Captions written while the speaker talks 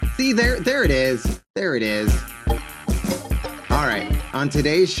See, there it is. There it is. All right. On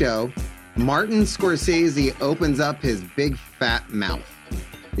today's show, Martin Scorsese opens up his big fat mouth.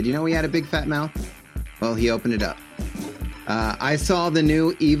 Did you know he had a big fat mouth? Well, he opened it up. I saw the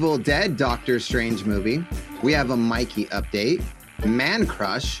new Evil Dead Doctor Strange movie. We have a Mikey update. Man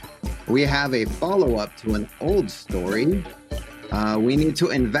Crush. We have a follow-up to an old story. We need to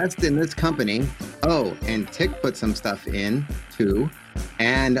invest in this company. Oh, and Tick put some stuff in, too.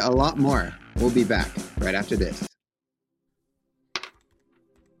 And a lot more. We'll be back right after this.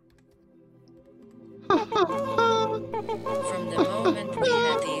 From the moment we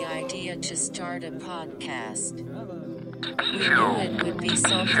had the idea to start a podcast, we knew it would be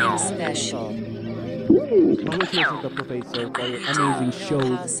something special. Congratulations to Professor for your amazing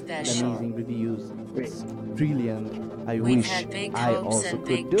shows, special. amazing reviews. It's brilliant. I We've wish had big I hopes also and could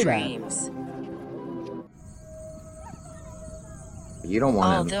big do dreams. You don't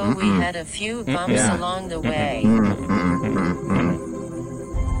want to. Although we had a few bumps along the way.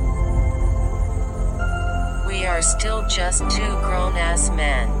 We are still just two grown-ass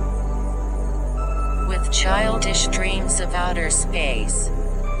men with childish dreams of outer space.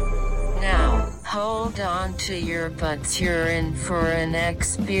 Now, hold on to your butts, you're in for an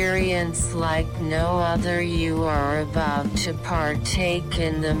experience like no other. You are about to partake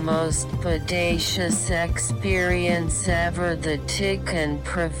in the most bodacious experience ever, the Tick and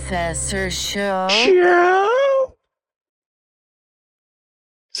Professor Show.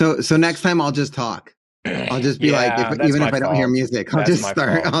 So next time I'll just talk. I'll just be like, even if I don't hear music, I'll just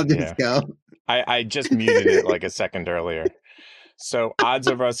start. I'll just go. I just muted it like a second earlier. So odds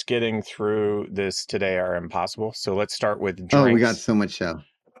of us getting through this today are impossible. So let's start with drinks. Oh, we got so much show.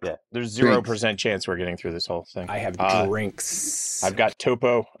 Yeah, there's 0% chance we're getting through this whole thing. I have drinks. I've got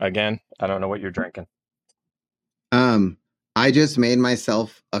Topo again. I don't know what you're drinking. I just made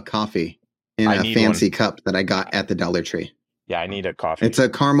myself a coffee in a fancy cup that I got at the Dollar Tree. Yeah, I need a coffee. It's a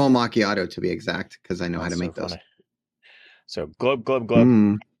caramel macchiato to be exact, because I know how to make those. So glub.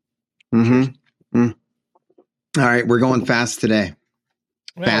 Mm. All right, we're going fast today.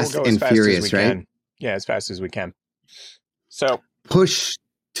 Fast and furious, right? Yeah, as fast as we can. So push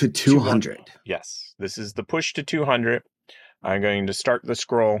to 200. Yes, this is the push to 200. I'm going to start the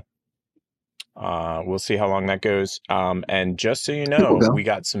scroll. We'll see how long that goes. And just so you know, we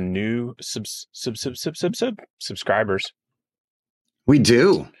got some new subscribers. We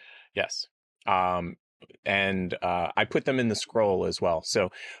do. Yes. And I put them in the scroll as well. So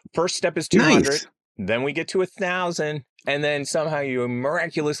first step is 200. Nice. Then we get to 1,000, and then somehow you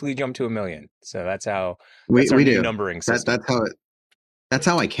miraculously jump to 1,000,000. So that's how we do numbering system. That's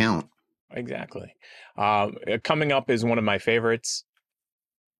how I count. Exactly. Coming up is one of my favorites.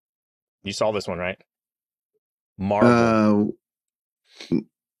 You saw this one, right? Marvel.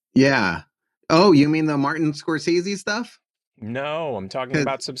 Yeah. Oh, you mean the Martin Scorsese stuff? No, I'm talking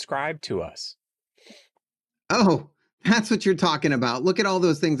about subscribe to us. Oh, that's what you're talking about. Look at all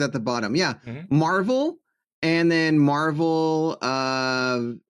those things at the bottom. Yeah. Mm-hmm. Marvel, and then Marvel,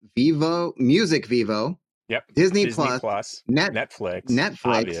 Vivo, Music Vivo. Yep. Disney Plus. Netflix.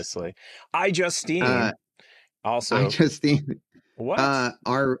 Obviously. iJustine. Also. iJustine. What?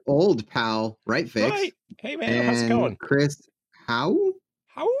 Our old pal, Right Fix. Right. Hey, man. How's it going? Chris, how?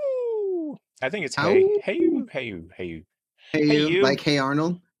 I think it's hey. Hey, you. Hey, you. Hey, you. Hey, you. Like, hey,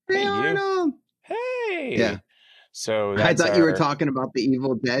 Arnold. Hey, Arnold. Hey. Yeah. So I thought you were talking about the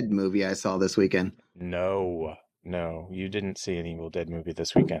Evil Dead movie I saw this weekend. No, you didn't see an Evil Dead movie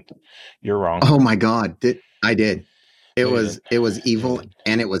this weekend. You're wrong. Oh my God, I did. It was evil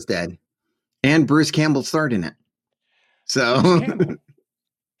and it was dead, and Bruce Campbell starred in it. So,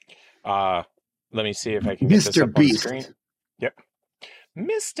 let me see if I can get this up on the screen. Yep,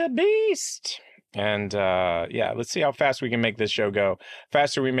 Mr. Beast. And let's see how fast we can make this show go.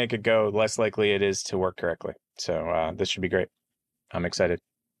 Faster we make it go, less likely it is to work correctly. So this should be great. I'm excited.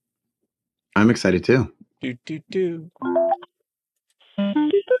 I'm excited too. Do.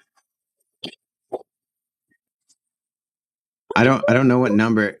 I don't know what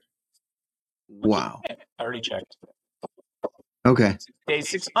number. Wow. I already checked. Okay. Day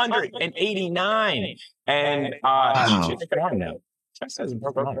 689. And Shasta has a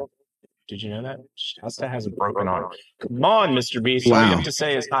broken arm. Did you know that? Shasta has a broken arm. Come on, Mr. Beast. All you have to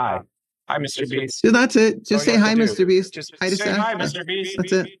say is hi. Hi, Mr. Beast. So that's it. Just say hi, Mr. Beast. Just say hi, Mr. Beast.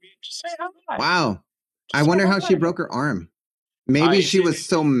 That's it. Just say hi. Wow. I wonder how she broke her arm. Maybe she was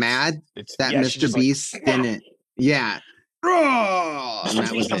so mad that Mr. Beast didn't. Yeah. Oh, and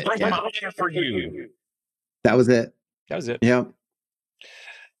that was it. For you. That was it. That was it. Yep.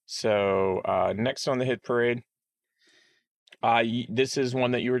 So next on the hit parade, This is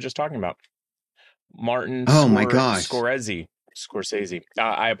one that you were just talking about. Martin my gosh. Scorsese.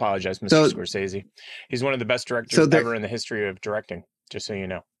 I apologize, Mr. Scorsese. He's one of the best directors ever in the history of directing, just so you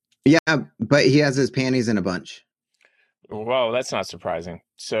know. Yeah, but he has his panties in a bunch. Well, that's not surprising.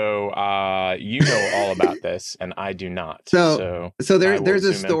 So you know all about this, and I do not. So there's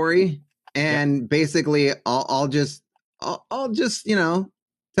a story, and basically I'll just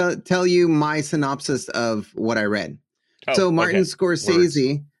tell you my synopsis of what I read. So Martin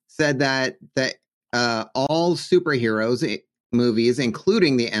Scorsese said that all superheroes movies,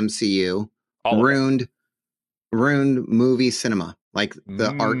 including the MCU, ruined movie cinema, like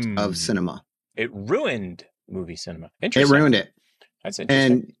the art of cinema. It ruined movie cinema. Interesting. It ruined it. That's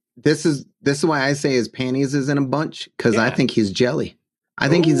interesting. And this is why I say his panties is in a bunch, because I think he's jelly. I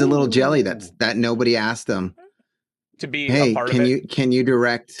think he's a little jelly that nobody asked him to be a part of it. Can you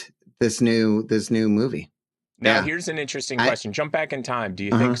direct this new movie? Now here's an interesting question. Jump back in time. Do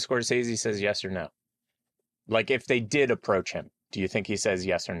you think Scorsese says yes or no? Like if they did approach him, do you think he says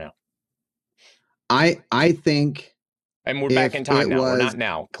yes or no? I think. And we're back in time now. We're not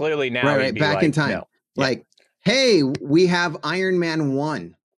now. Clearly now. Right. Back in time. No. Like, hey, we have Iron Man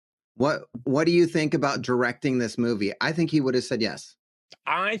 1. What do you think about directing this movie? I think he would have said yes.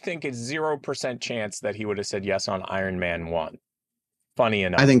 I think it's 0% chance that he would have said yes on Iron Man 1. Funny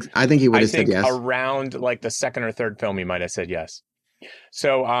enough. I think he would have said yes. Around like the second or third film, he might have said yes.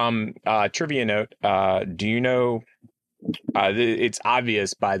 So, trivia note, do you know, it's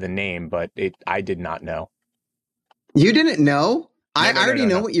obvious by the name, but I did not know. You didn't know? I already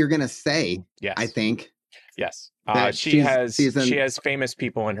know what you're going to say. Yes. I think. Yes. She has famous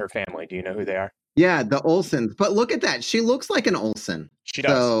people in her family. Do you know who they are? Yeah, the Olsens. But look at that. She looks like an Olsen. She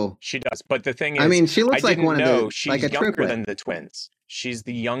does. She does. But the thing is, I mean, she looks like one of the, she's like a younger triplet than the twins. She's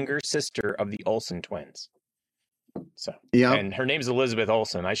the younger sister of the Olsen twins. So, yeah. And her name's Elizabeth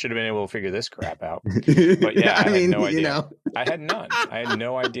Olsen. I should have been able to figure this crap out. But yeah, I had no idea. You know. I had none. I had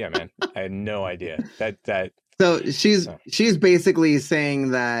no idea, man. I had no idea that. So she's basically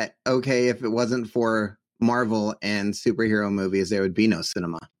saying that, okay, if it wasn't for Marvel and superhero movies, there would be no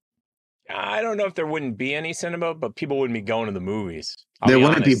cinema. I don't know if there wouldn't be any cinema, but people wouldn't be going to the movies. There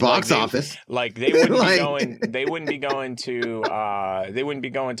wouldn't be box office. Like they wouldn't be going. They wouldn't be going to. They wouldn't be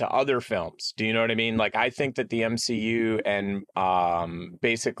going to other films. Do you know what I mean? Like I think that the MCU and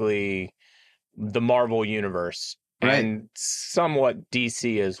basically the Marvel universe and somewhat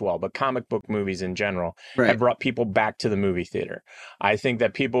DC as well, but comic book movies in general have brought people back to the movie theater. I think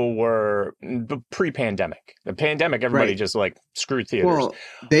that people were pre-pandemic. The pandemic, everybody just like screwed theaters. Well,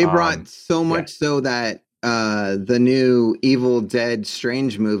 they brought so much so that the new Evil Dead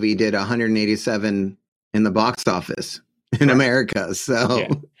Strange movie did 187 in the box office in America. So,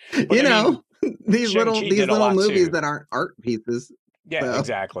 you know, these little movies that aren't art pieces. Yeah, so,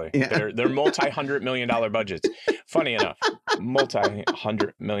 exactly. Yeah. They're multi-$100 million budgets. Funny enough,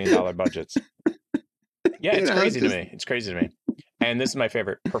 multi-$100 million budgets. Yeah, it's crazy to me. It's crazy to me. And this is my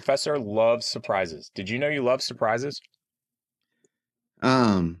favorite. Professor loves surprises. Did you know you love surprises?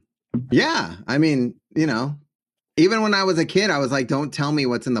 Yeah. I mean, you know, even when I was a kid, I was like, don't tell me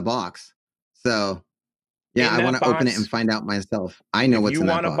what's in the box. So, yeah, I want to open it and find out myself. I know what's in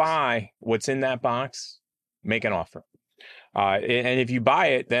that box. If you want to buy what's in that box, make an offer. And if you buy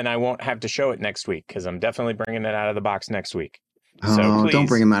it, then I won't have to show it next week because I'm definitely bringing it out of the box next week. So please, don't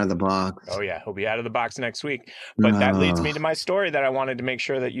bring him out of the box. Oh, yeah. He'll be out of the box next week. But that leads me to my story that I wanted to make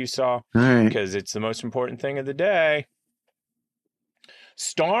sure that you saw because it's the most important thing of the day.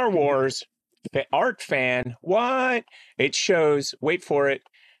 Star Wars art fan. What? It shows, wait for it,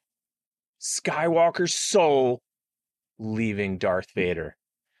 Skywalker's soul leaving Darth Vader.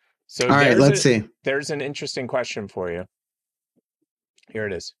 So all right, let's see. There's an interesting question for you. Here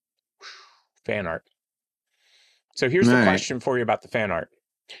it is. Fan art. So here's the question for you about the fan art.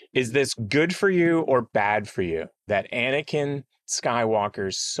 Is this good for you or bad for you that Anakin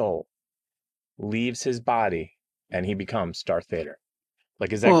Skywalker's soul leaves his body and he becomes Darth Vader?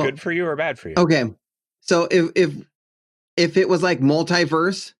 Like, is that good for you or bad for you? Okay. So if it was like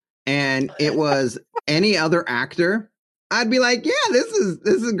multiverse and it was any other actor, I'd be like, yeah, this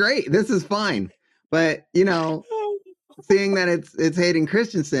is great. This is fine. But, you know, seeing that it's Hayden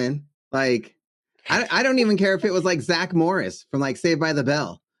Christensen, like, I don't even care if it was like Zach Morris from like Saved by the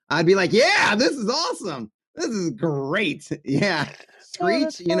Bell. I'd be like, yeah, this is awesome. This is great. Yeah.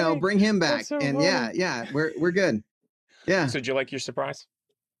 Screech, you know, bring him back. So and funny. yeah, we're good. Yeah. So did you like your surprise?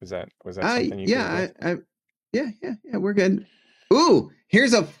 Was that something you yeah, we're good. Ooh,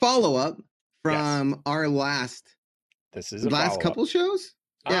 here's a follow-up from our last This is a last couple shows.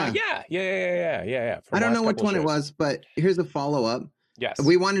 Yeah. I don't know which one it was, but here's a follow-up. Yes.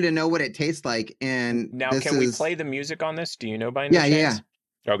 We wanted to know what it tastes like, and now can we play the music on this? Do you know by any chance?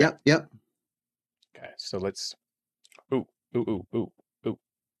 Yeah. Okay. Yep. Okay, so let's. Ooh.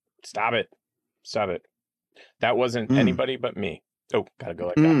 Stop it. That wasn't anybody but me. Oh, gotta go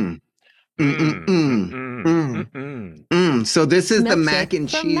like that. So this is the mac and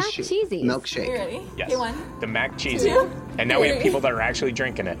cheese milkshake. Ready? Yes. The mac cheesy. And now we have people that are actually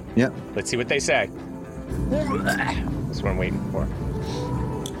drinking it. Yep. Let's see what they say. That's what I'm waiting for.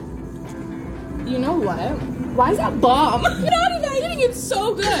 You know what? Why is that bomb? Not even eating. It's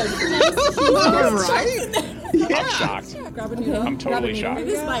so good. Right? Yeah. I'm shocked. I'm totally shocked.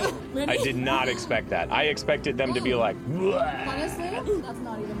 I did not expect that. I expected them to be like, honestly, that's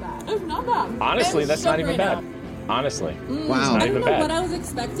not even bad. It's not bad. Honestly, that's not even bad. Honestly. Wow. I don't know what I was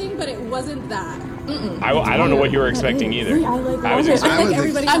expecting, but it wasn't that. I don't know what you were expecting either. I was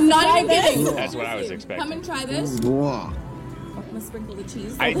expecting. I'm not even kidding. That's what I was expecting. Come and try this. Whoa. I'm gonna sprinkle the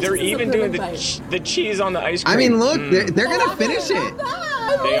cheese. They're even doing the cheese on the ice cream. I mean, look, they're gonna finish it.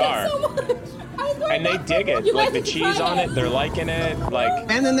 They are. And they dig it. Like the cheese on it, they're liking it. Like,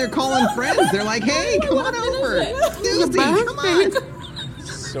 and then they're calling friends. They're like, "Hey, come on over, Susie, come on."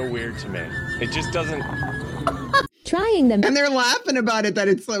 So weird to me. It just doesn't. Trying them, and they're laughing about it that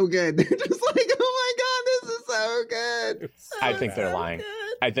it's so good. They're just like, "Oh my god, this is so good." I think they're lying.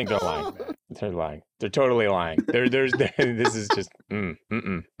 I think they're lying. They're lying. They're totally lying. This is just.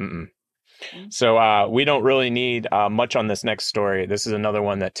 So we don't really need much on this next story. This is another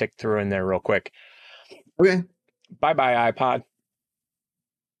one that ticked through in there real quick. Okay. Bye-bye, iPod.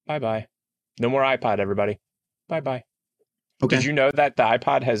 Bye-bye. No more iPod, everybody. Bye-bye. Okay. Did you know that the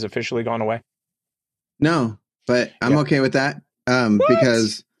iPod has officially gone away? No, but I'm okay with that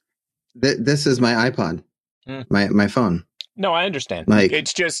because this is my iPod, my phone. No, I understand. Like,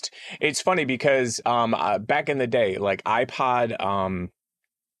 it's funny because back in the day, like iPod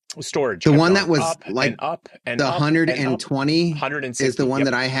storage, the one that was up like up and the up 120 160 is the one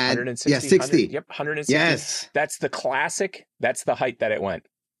that I had. 160, 60. Yep, 160. Yes, that's the classic. That's the height that it went.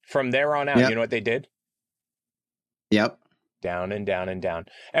 From there on out, you know what they did? Yep. Down and down and down.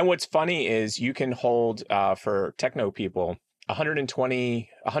 And what's funny is you can hold for techno people 160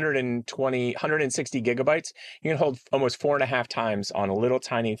 gigabytes. You can hold almost 4.5 times on a little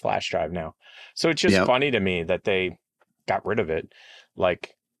tiny flash drive now. So it's just funny to me that they got rid of it.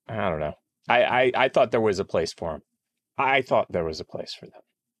 Like, I don't know. I thought there was a place for them. I thought there was a place for them.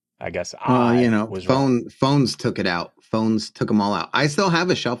 I guess was wrong. Phones took it out. Phones took them all out. I still have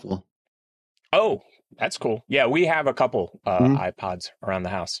a shuffle. Oh, that's cool. Yeah, we have a couple iPods around the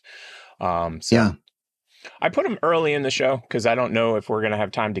house. Yeah. I put them early in the show because I don't know if we're going to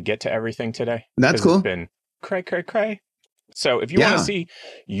have time to get to everything today. That's cool. It's been cray. So if you want to see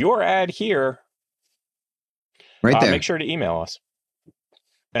your ad here, right there, make sure to email us.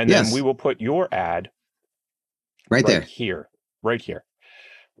 And then we will put your ad right there. Right here.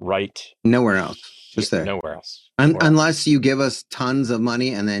 Nowhere else. Just there. Nowhere else. Unless you give us tons of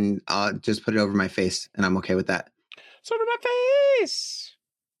money and then just put it over my face and I'm okay with that. It's over my face.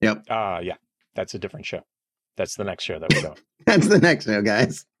 Yep. Yeah. That's a different show. That's the next show that we're going. That's the next show,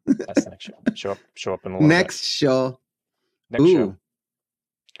 guys. That's the next show. Show up in a little next bit. Show. Next Ooh.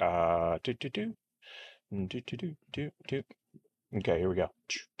 show. Okay, here we go.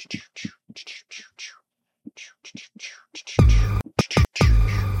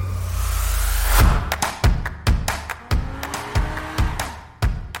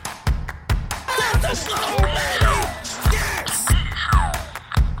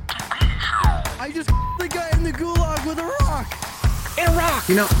 I just the guy in the gulag with a rock. In a rock.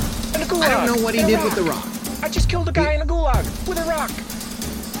 You know, in a gulag. I don't know what he did with the rock. I just killed a guy in a gulag with a rock.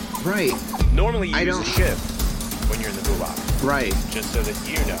 Right. Normally you use a shiv when you're in the gulag. Right. Just so that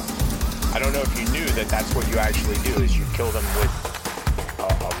you know. I don't know if you knew that that's what you actually do is you kill them with a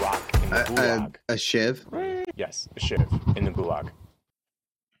rock in the gulag. A shiv? Yes, a shiv in the gulag.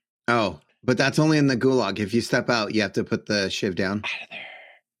 Oh, but that's only in the gulag. If you step out, you have to put the shiv down. Out of there.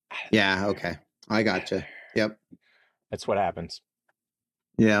 Yeah, okay. I gotcha. Yep. That's what happens.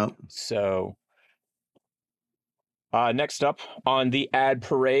 Yeah. So, next up on the ad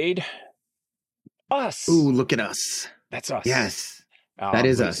parade, us. Ooh, look at us. That's us. Yes. That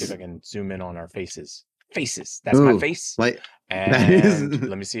is us. See if I can zoom in on our faces. Faces. That's my face. And that is...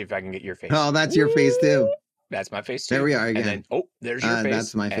 let me see if I can get your face. Oh, that's your face too. That's my face too. There we are again. And then, there's your face.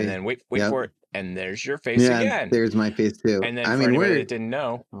 That's my face. And then wait for it. And there's your face again. There's my face too. And then for anybody that didn't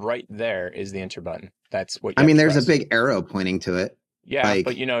know, right there is the enter button. That's what you there's a big arrow pointing to it. Yeah,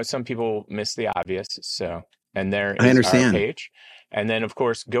 but some people miss the obvious. So, and there is I understand. our page. And then, of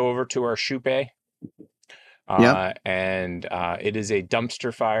course, go over to our Shupe. And it is a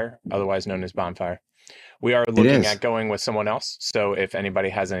dumpster fire, otherwise known as bonfire. We are looking at going with someone else. So if anybody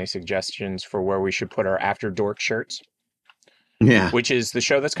has any suggestions for where we should put our After Dork shirts, which is the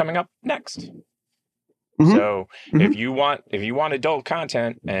show that's coming up next. So if you want adult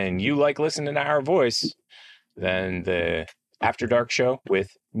content and you like listening to our voice, then the After Dark show with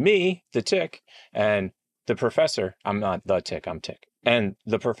me, the Tick, and the Professor. I'm not the Tick, I'm Tick. And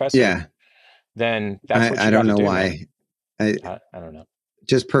the Professor. Yeah. Then that's what you I don't know why. I don't know.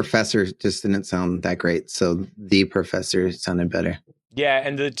 Just Professor just didn't sound that great. So the Professor sounded better. Yeah,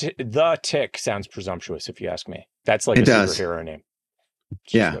 and the Tick sounds presumptuous if you ask me. That's like superhero name.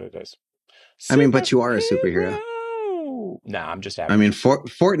 Yeah. What it is. I mean, but you are a superhero. Nah, I'm just average. I mean,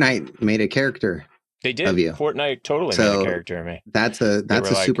 Fortnite made a character. They did. Of you. Fortnite totally made a character of me. That's a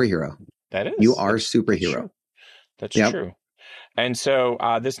superhero. That is. You are a superhero. That's true. And so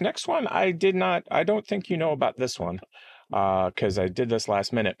this next one, I don't think you know about this one because I did this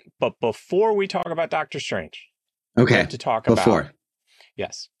last minute. But before we talk about Doctor Strange, we have to talk about.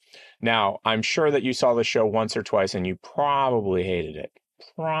 Yes. Now, I'm sure that you saw the show once or twice and you probably hated it.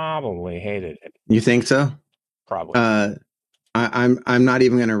 You think so? Probably. I'm not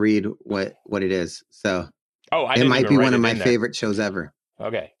even going to read what it is. So it might be one of my favorite shows ever.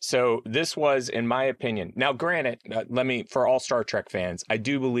 Okay, so this was, in my opinion. Now, granted, for all Star Trek fans, I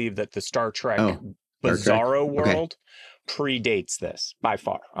do believe that the Star Trek Bizarro world predates this by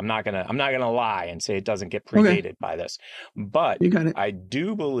far. I'm not gonna lie and say it doesn't get predated by this, but I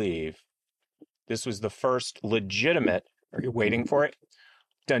do believe this was the first legitimate. Are you waiting for it?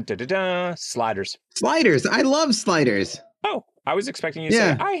 Dun dun dun dun. Sliders. Sliders. I love Sliders. Oh, I was expecting you to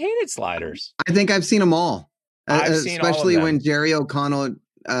say I hated Sliders. I think I've seen them all. Especially when Jerry O'Connell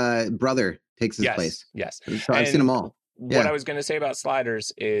brother takes his place. Yes. So I've seen them all. What I was going to say about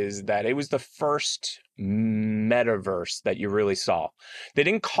Sliders is that it was the first metaverse that you really saw. They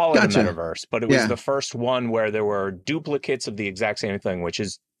didn't call it a metaverse, but it was the first one where there were duplicates of the exact same thing, which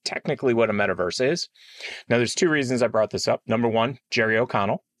is technically what a metaverse is. Now, there's two reasons I brought this up. Number one, Jerry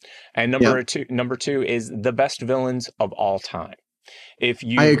O'Connell. And number two is the best villains of all time. If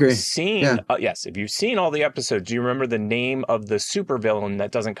you've seen, if you've seen all the episodes, do you remember the name of the supervillain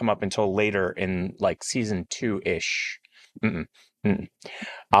that doesn't come up until later in like season 2-ish?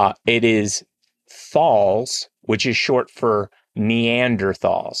 It is Thals, which is short for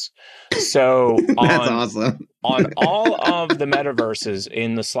Neanderthals. So that's awesome. On all of the metaverses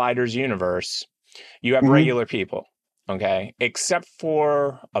in the Sliders universe, you have regular people. Okay, except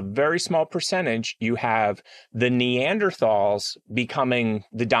for a very small percentage, you have the Neanderthals becoming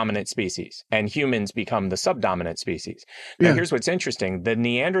the dominant species and humans become the subdominant species. Now, here's what's interesting. The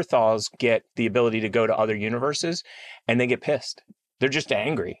Neanderthals get the ability to go to other universes and they get pissed. They're just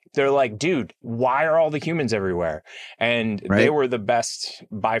angry. They're like, dude, why are all the humans everywhere? And they were the best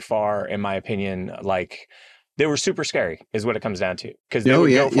by far, in my opinion, like... They were super scary is what it comes down to, because they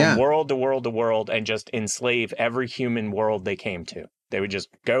would go from world to world to world and just enslave every human world they came to. They would just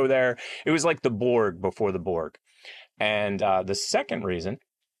go there. It was like the Borg before the Borg. And the second reason.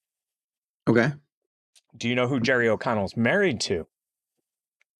 Okay. Do you know who Jerry O'Connell's married to?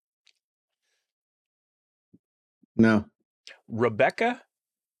 No. Rebecca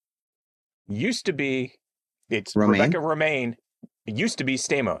used to be, Romaine? Rebecca Romaine used to be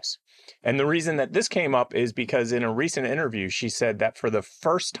Stamos. And the reason that this came up is because in a recent interview, she said that for the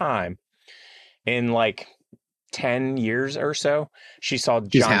first time in like 10 years or so, she saw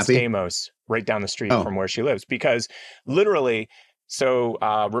John Stamos right down the street from where she lives. Because literally,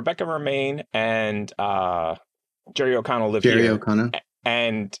 Rebecca Romaine and Jerry O'Connell live here.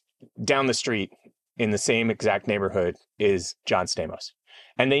 And down the street in the same exact neighborhood is John Stamos.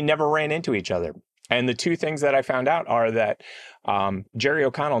 And they never ran into each other. And the two things that I found out are that Jerry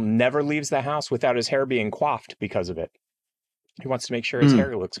O'Connell never leaves the house without his hair being coiffed because of it. He wants to make sure his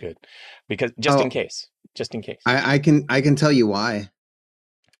hair looks good, because just in case. I can tell you why.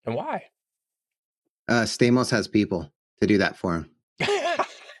 And why? Stamos has people to do that for him.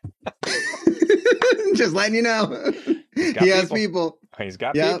 Just letting you know. He has people. He's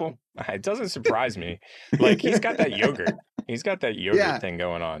got people. It doesn't surprise me. Like, he's got that yogurt. He's got that yogurt thing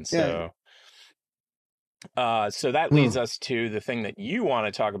going on. So. So that leads us to the thing that you want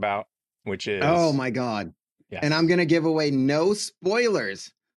to talk about, which is... Oh, my God. Yes. And I'm going to give away no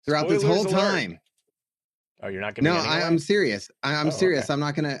spoilers throughout this whole time. Oh, you're not going to? No, I'm serious. I'm serious. Okay.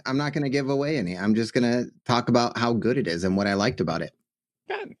 I'm not going to give away any. I'm just going to talk about how good it is and what I liked about it.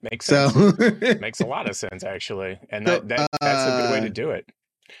 Yeah, makes sense. Makes a lot of sense, actually. And that's a good way to do it.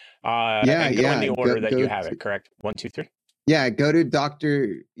 And go in the order that you have it, correct? 1, 2, 3. Yeah, go to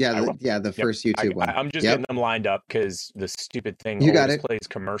Doctor. I will. The Yep. first YouTube one. I'm just getting them lined up because the stupid thing You got always it. plays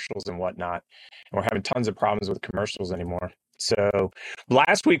commercials and whatnot, and we're having tons of problems with commercials anymore. So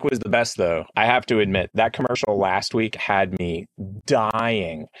last week was the best, though. I have to admit that commercial last week had me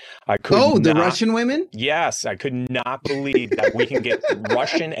dying. I could the Russian women? Yes, I could not believe that we can get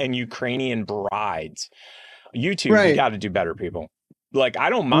Russian and Ukrainian brides. YouTube, Right. You got to do better, people. Like, I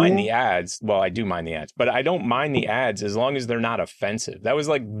don't mind the ads. Well, I do mind the ads, but I don't mind the ads as long as they're not offensive. That was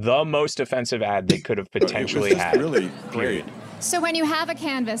like the most offensive ad they could have potentially had. Really great. So when you have a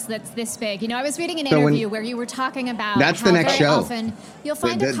canvas that's this big, I was reading an interview where you were talking about that's how the next very show. Often you'll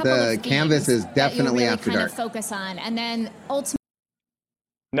find a couple of canvas is definitely that After you'll really Dark. kind of focus on, and then ultimately.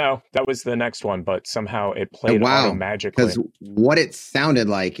 No, that was the next one, but somehow it played auto magically. Because what it sounded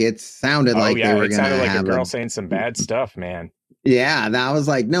like, they were going to have... it sounded like a girl saying some bad stuff, man. Yeah, that was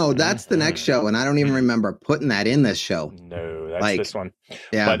like, no, that's the next show, and I don't even remember putting that in this show. No, that's this one.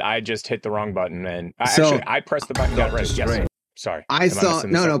 Yeah. But I just hit the wrong button, and I pressed the button, got it right. Yes, sorry.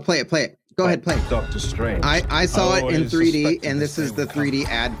 No, play it. Go ahead, play it. Doctor Strange. I saw it in 3D, and this is the 3D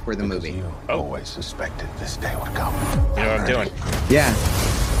ad for the movie. You always suspected this day would come. You know what I'm doing? Yeah.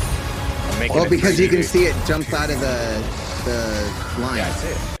 Well, because you can see it jumps out of the line. Yeah, that's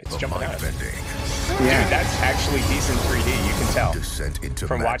it. It's jumping out. Yeah, dude, that's actually decent 3D. You can tell.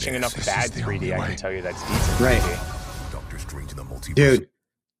 From watching enough bad 3D, I can tell you that's decent 3D. Dude.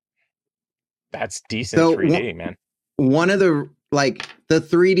 That's decent 3D, man. One of the, the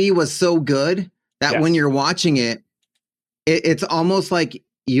 3D was so good that when you're watching it, it's almost like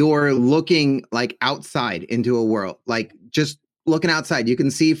you're looking outside into a world, just looking outside. You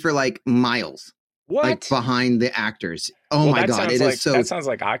can see for miles. What? Behind the actors. Oh my God. That sounds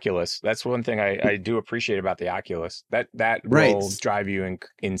like Oculus. That's one thing I do appreciate about the Oculus. That will drive you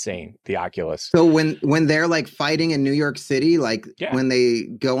insane, the Oculus. So when they're fighting in New York City, when they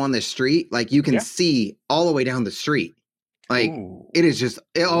go on the street, you can see all the way down the street. It is just,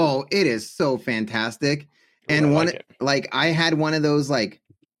 it is so fantastic. And I had one of those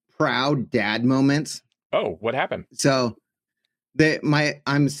proud dad moments. Oh, what happened? So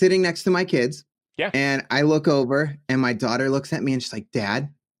I'm sitting next to my kids. Yeah. And I look over and my daughter looks at me and she's like, Dad,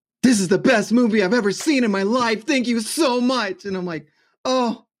 this is the best movie I've ever seen in my life. Thank you so much. And I'm like,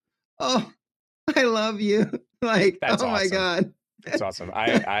 oh, I love you. That's awesome. My God. That's awesome.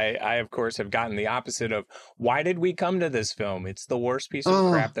 I of course have gotten the opposite of why did we come to this film? It's the worst piece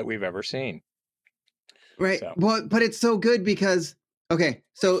of crap that we've ever seen. Right. So. Well, but it's so good because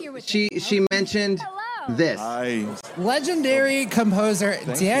so she mentioned this. Legendary composer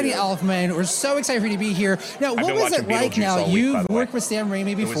Danny Elfman. We're so excited for you to be here. Now, what was it like now? You've worked with Sam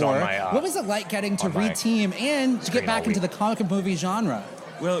Raimi before. What was it like getting to re-team and to get back into the comic book movie genre?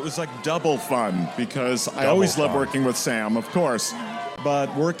 Well, it was double fun because I always love working with Sam, of course.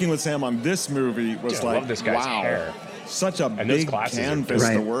 But working with Sam on this movie was I love this guy's hair. Such a big canvas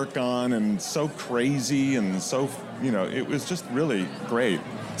to work on and so crazy and so, it was just really great.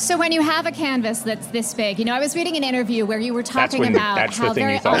 So when you have a canvas that's this big, I was reading an interview where you were talking about how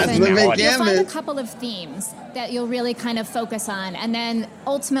very often you'll find a couple of themes that you'll really kind of focus on, and then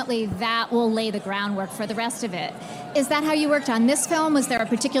ultimately that will lay the groundwork for the rest of it. Is that how you worked on this film? Was there a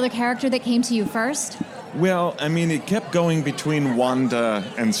particular character that came to you first? Well, it kept going between Wanda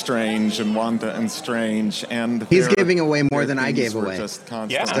and Strange, and he's giving away more than I gave away. Just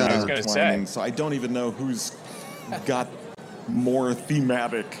constantly I was going to say. So I don't even know who's got more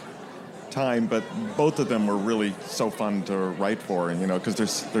thematic time, but both of them were really so fun to write for,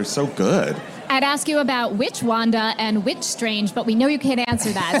 because they're so good. I'd ask you about which Wanda and which Strange, but we know you can't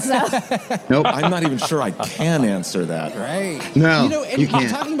answer that. So. Nope, I'm not even sure I can answer that. Right. No, and you can't.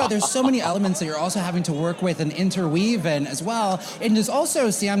 Talking about there's so many elements that you're also having to work with and interweave in as well. And there's also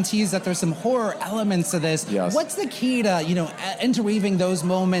Sam teased that there's some horror elements to this. Yes. What's the key to, interweaving those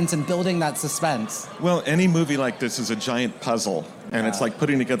moments and building that suspense? Well, any movie like this is a giant puzzle. And it's like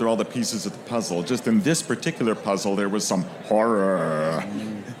putting together all the pieces of the puzzle. Just in this particular puzzle, there was some horror.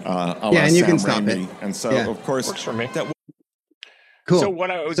 And you can stop it. And so, of course, works for me. Cool. So what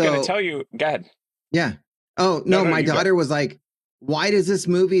I was going to tell you, go ahead. Yeah. Oh, no, my daughter was like, why does this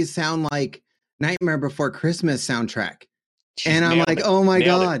movie sound like Nightmare Before Christmas soundtrack? And I'm like, oh my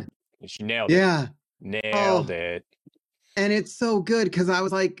God. She nailed it. Yeah. Nailed it. And it's so good because I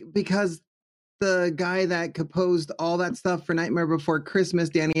was like, because the guy that composed all that stuff for Nightmare Before Christmas,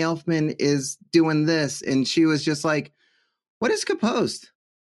 Danny Elfman, is doing this. And she was just like, what is composed?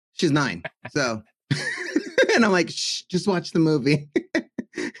 She's 9. So, and I'm like, shh, just watch the movie.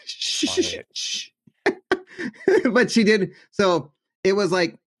 Shh. But she did. So it was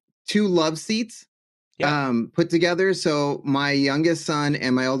 2 love seats. put together. So my youngest son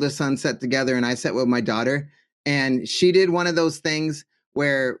and my oldest son sat together, and I sat with my daughter, and she did one of those things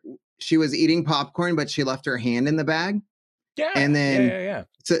where she was eating popcorn, but she left her hand in the bag. Yeah. And then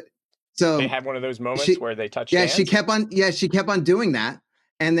so they had one of those moments where they touched hands. She kept on doing that.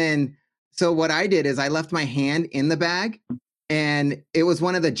 And then so what I did is I left my hand in the bag, and it was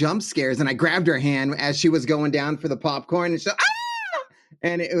one of the jump scares, and I grabbed her hand as she was going down for the popcorn, and she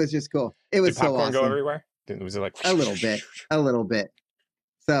and it was just cool. It was so awesome. Go everywhere? Was it like a little bit?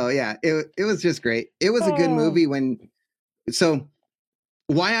 So yeah, it was just great. It was a good movie so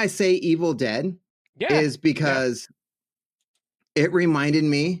why I say Evil Dead is because it reminded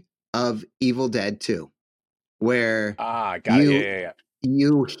me of Evil Dead 2, where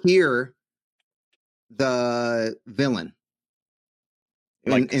you hear the villain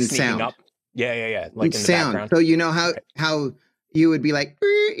like in sound. Up. Yeah. Like in sound. The background. So you know how you would be like,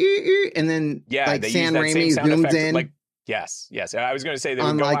 and then like Sam Raimi zooms in. Like, yes. I was going to say they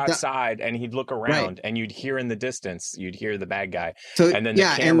would go outside and he'd look around and you'd hear in the distance, you'd hear the bad guy. So, and then the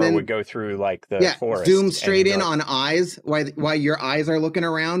camera would go through like the forest. Zoom straight in on eyes while your eyes are looking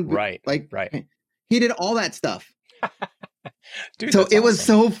around. Right. He did all that stuff. Dude, so it was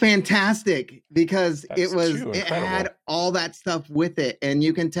so fantastic because it had all that stuff with it. And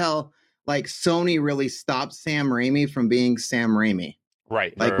you can tell like Sony really stopped Sam Raimi from being Sam Raimi.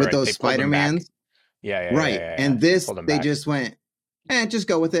 Right. Like with those Spider-Mans. Yeah. Right. And this, they just went, just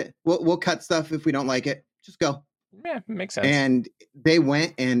go with it. We'll cut stuff if we don't like it. Just go. Yeah, makes sense. And they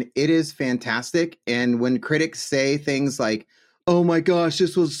went, and it is fantastic. And when critics say things like, oh my gosh,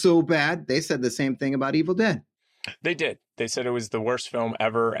 this was so bad, they said the same thing about Evil Dead. They did. They said it was the worst film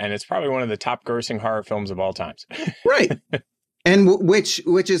ever, and it's probably one of the top grossing horror films of all times. Right. And which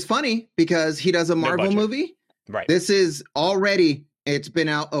is funny because he does a Marvel movie. Right. This is already, it's been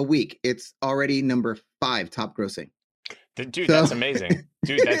out a week. It's already number 5 top grossing. Dude, that's amazing.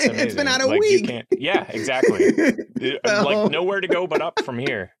 Dude, that's amazing. It's been out a week. Yeah, exactly. Like nowhere to go but up from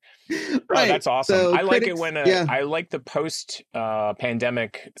here. Right. Oh, that's awesome. So I like it when I like the post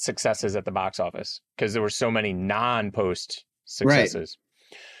pandemic successes at the box office because there were so many non-post successes.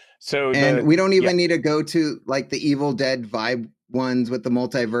 Right. So we don't even need to go to like the Evil Dead vibe ones with the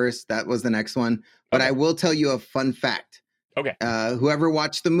multiverse. That was the next one. But I will tell you a fun fact. Okay. Whoever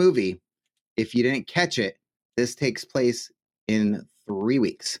watched the movie, if you didn't catch it, this takes place in 3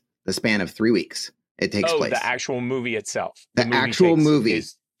 weeks. The span of 3 weeks. It takes place. The actual movie itself. The actual movie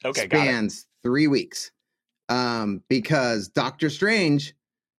spans 3 weeks. Because Doctor Strange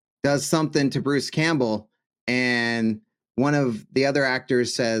does something to Bruce Campbell, and one of the other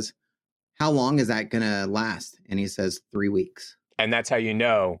actors says, how long is that going to last? And he says 3 weeks. And that's how you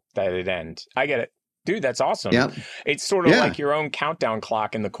know that it ends. I get it. Dude, that's awesome. Yep. It's sort of like your own countdown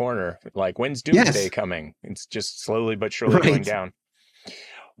clock in the corner. Like, when's Doomsday coming? It's just slowly but surely going down.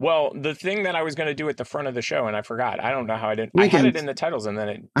 Well, the thing that I was going to do at the front of the show, and I forgot. I don't know how I didn't. Weekends. I had it in the titles, and then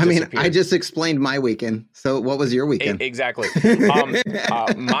it disappeared. I just explained my weekend. So what was your weekend? Exactly.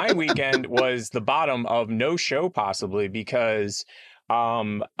 My weekend was the bottom of no show, possibly, because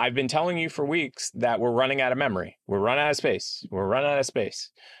I've been telling you for weeks that we're running out of memory. We're running out of space.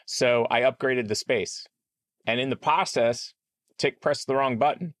 So I upgraded the space. And in the process, Tick pressed the wrong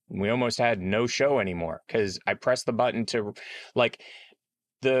button. We almost had no show anymore because I pressed the button to, like,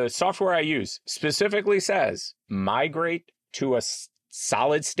 the software I use specifically says migrate to a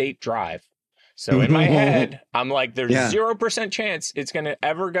solid state drive. So in my head, I'm like, there's 0% chance it's going to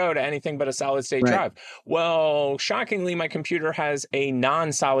ever go to anything but a solid state drive. Well, shockingly, my computer has a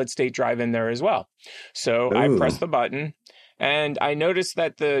non-solid state drive in there as well. So I pressed the button and I noticed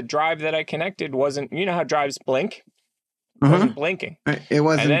that the drive that I connected wasn't, you know how drives blink? It wasn't blinking. It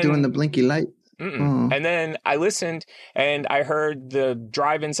wasn't doing the blinky light. And then I listened and I heard the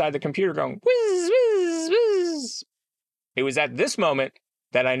drive inside the computer going, whiz, whiz, whiz. It was at this moment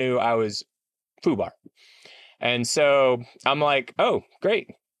that I knew I was FUBAR. And so I'm like, oh,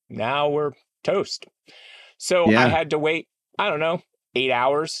 great. Now we're toast. So I had to wait, I don't know, 8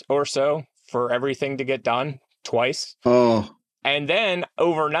 hours or so for everything to get done twice. And then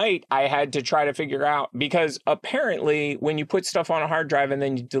overnight, I had to try to figure out, because apparently when you put stuff on a hard drive and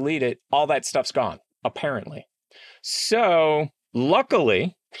then you delete it, all that stuff's gone, apparently. So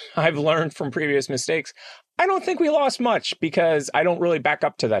luckily, I've learned from previous mistakes. I don't think we lost much because I don't really back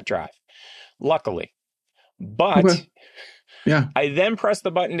up to that drive. Luckily. But I then pressed the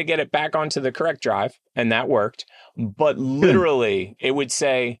button to get it back onto the correct drive, and that worked. But literally, it would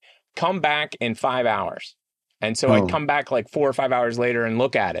say, come back in 5 hours. And so I'd come back like 4 or 5 hours later and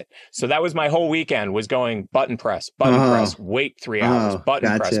look at it. So that was my whole weekend, was going button press, wait 3 hours,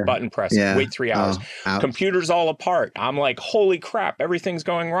 button press, wait 3 hours. Computers all apart. I'm like, holy crap, everything's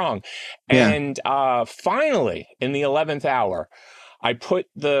going wrong. And finally, in the 11th hour, I put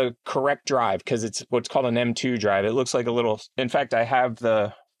the correct drive, because it's what's called an M2 drive. It looks like a little, in fact, I have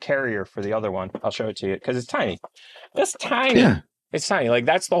the carrier for the other one. I'll show it to you because it's tiny. It's tiny. Yeah. It's tiny. Like,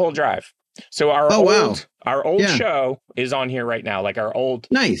 that's the whole drive. So our old show is on here right now. Like our old,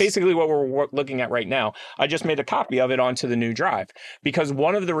 basically what we're looking at right now. I just made a copy of it onto the new drive, because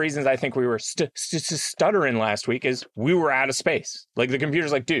one of the reasons I think we were stuttering last week is we were out of space. Like, the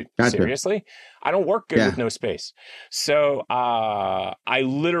computer's like, dude, seriously? I don't work good with no space. So I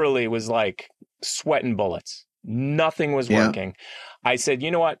literally was like sweating bullets. Nothing was working. I said,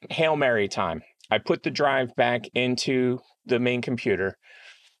 you know what? Hail Mary time. I put the drive back into the main computer.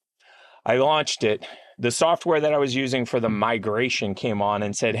 I launched it. The software that I was using for the migration came on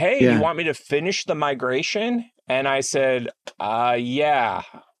and said, hey, you want me to finish the migration? And I said, yeah.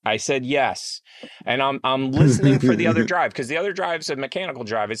 I said, yes. And I'm listening for the other drive, because the other drive's a mechanical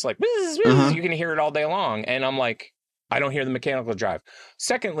drive. It's like, you can hear it all day long. And I'm like, I don't hear the mechanical drive.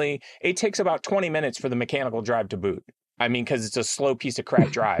 Secondly, it takes about 20 minutes for the mechanical drive to boot. I mean, because it's a slow piece of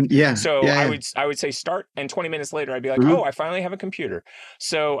crap drive. I would say start, and 20 minutes later, I'd be like, oh, I finally have a computer.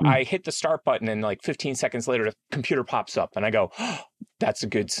 So I hit the start button, and like 15 seconds later, the computer pops up, and I go, oh, that's a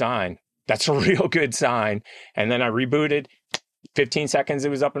good sign. That's a real good sign. And then I rebooted. 15 seconds, it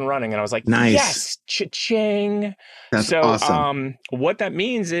was up and running, and I was like, yes, cha-ching. That's awesome. What that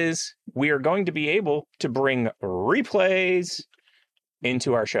means is we are going to be able to bring replays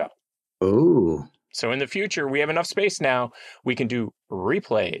into our show. Oh. So in the future, we have enough space now. We can do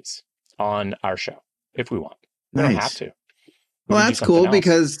replays on our show if we want. We don't have to. Well, that's cool,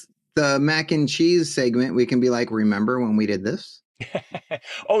 because the mac and cheese segment, we can be like, remember when we did this?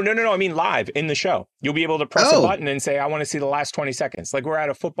 Oh, no. I mean, live in the show. You'll be able to press a button and say, I want to see the last 20 seconds. Like we're at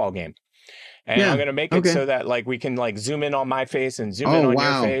a football game. And I'm going to make it so that like we can like zoom in on my face and zoom in on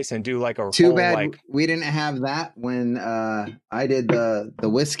your face and do like a Too whole, bad like... we didn't have that when I did the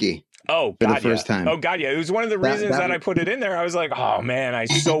whiskey. Oh, for the first time. Oh, God, yeah. It was one of the reasons that I put it in there. I was like, oh, man, I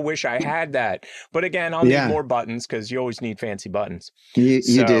so wish I had that. But again, I'll need more buttons, because you always need fancy buttons. You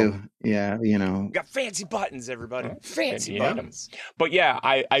do. Yeah, you know. Got fancy buttons, everybody. Fancy buttons. But yeah,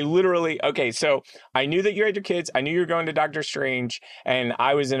 I literally, so I knew that you had your kids. I knew you were going to Doctor Strange, and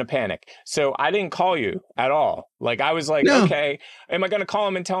I was in a panic. So I didn't call you at all. Like, I was like, okay, am I going to call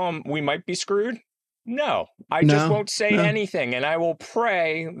him and tell him we might be screwed? No, I just won't say anything, and I will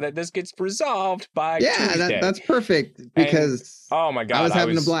pray that this gets resolved by Tuesday. That's perfect, because oh my God, I was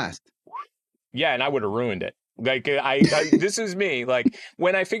having a blast. Yeah, and I would have ruined it. Like I this is me. Like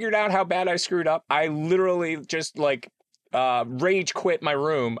when I figured out how bad I screwed up, I literally just like rage quit my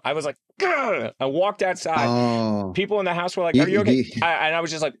room. I was like, gah! I walked outside. People in the house were like, are you okay? And I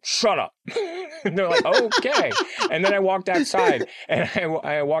was just like, shut up. And they're like, okay. And then I walked outside, and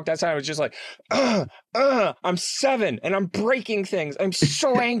I walked outside. I was just like, I'm 7 and I'm breaking things. I'm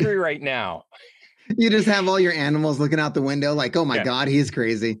so angry right now. You just have all your animals looking out the window like, oh my God, he's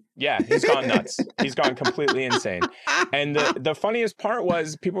crazy. Yeah, he's gone nuts. He's gone completely insane. And the funniest part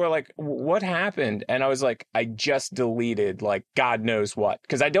was people were like, what happened? And I was like, I just deleted like God knows what.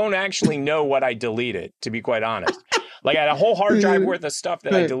 Because I don't actually know what I deleted, to be quite honest. Like I had a whole hard drive worth of stuff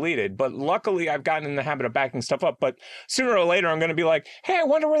that I deleted. But luckily I've gotten in the habit of backing stuff up. But sooner or later I'm going to be like, hey, I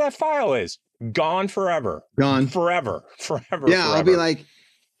wonder where that file is. Gone forever. Gone. Forever. Yeah, forever. I'll be like,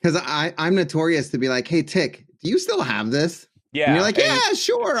 because I'm notorious to be like, hey, Tick, do you still have this? Yeah. And you're like, yeah,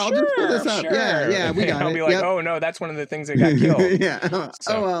 sure. I'll just pull this up. Sure. Yeah, we got it. I'll be like, oh, no, that's one of the things that got killed.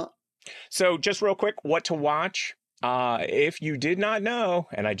 Oh, well. So just real quick, what to watch. If you did not know,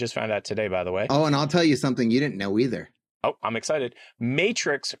 and I just found out today, by the way. Oh, and I'll tell you something you didn't know either. Oh, I'm excited.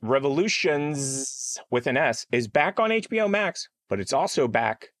 Matrix Revolutions with an S is back on HBO Max, but it's also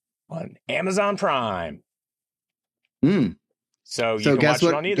back on Amazon Prime. So you can watch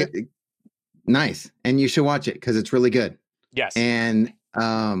it on either. Nice. And you should watch it because it's really good. Yes. And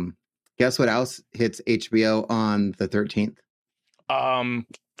guess what else hits HBO on the 13th?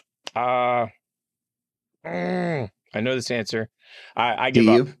 I know this answer. I give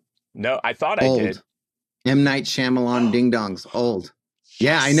up. No, I thought I did. M. Night Shyamalan Ding Dongs. Old.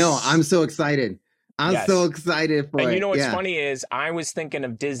 Yeah, I know. I'm so excited. I'm so excited for it. And you know what's funny is I was thinking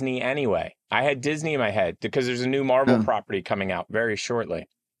of Disney anyway. I had Disney in my head because there's a new Marvel property coming out very shortly.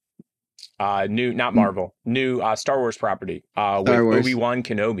 New Star Wars property with Obi-Wan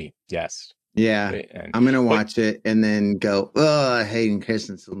Kenobi. Yes. Yeah. I'm going to watch it and then go, Hayden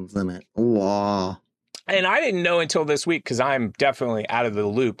Christensen's in it. Wow. And I didn't know until this week because I'm definitely out of the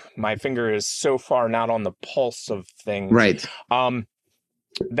loop. My finger is so far not on the pulse of things. Right.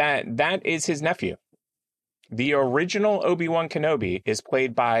 That is his nephew. The original Obi-Wan Kenobi is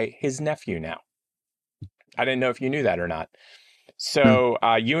played by his nephew now. I didn't know if you knew that or not. So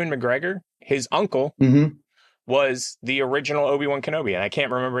Ewan McGregor, his uncle, was the original Obi-Wan Kenobi, and I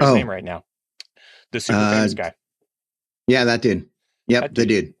can't remember his name right now. The super famous guy. Yeah, that dude. Yep, that the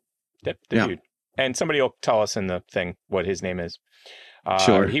dude. The dude. And somebody will tell us in the thing what his name is.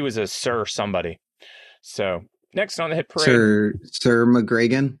 Sure. He was a Sir somebody. So next on the hit parade. Sir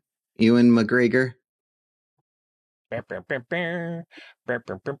McGregor. Ewan McGregor.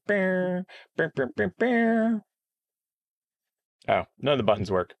 Oh, none of the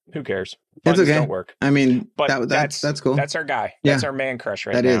buttons work. Who cares? Buttons don't work. I mean, but that's cool. That's our guy. That's our man crush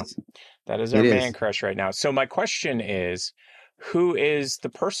right now. That is our man crush right now. So my question is, who is the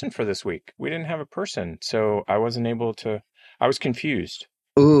person for this week? We didn't have a person, so I wasn't able to. I was confused.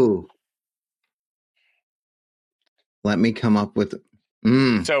 Ooh. Let me come up with.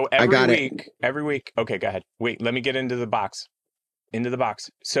 So every week. Okay, go ahead. Wait, let me get into the box.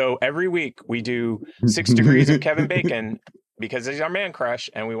 So every week we do 6 degrees of Kevin Bacon because he's our man crush,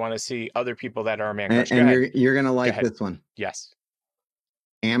 and we want to see other people that are our man crush. And you're gonna like this one. Yes.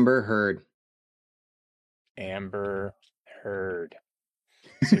 Amber Heard. Amber Heard.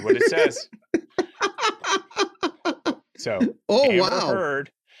 See what it says. So Amber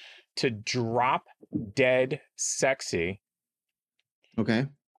Heard to drop dead sexy. Okay.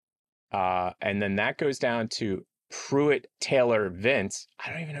 And then that goes down to Pruitt Taylor Vince.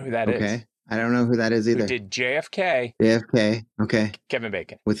 I don't even know who that is. Okay. I don't know who that is either. Who did JFK. JFK. Okay. Kevin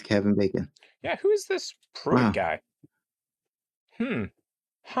Bacon. With Kevin Bacon. Yeah. Who is this Pruitt guy?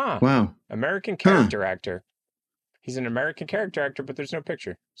 Wow. American character actor. He's an American character actor, but there's no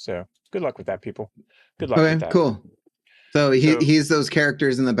picture. So good luck with that, people. Good luck with that. Okay, cool. So he's those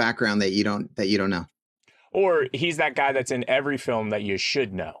characters in the background that you don't know. Or he's that guy that's in every film that you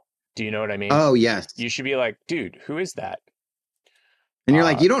should know. Do you know what I mean? Oh, yes. You should be like, dude, who is that? And you're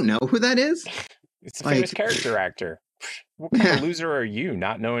like, you don't know who that is? It's a famous character actor. What kind of loser are you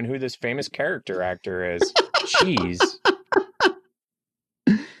not knowing who this famous character actor is? Jeez.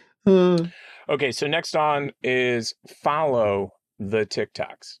 Okay, so next on is follow the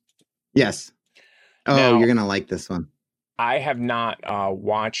TikToks. Yes. Oh, now, you're going to like this one. I have not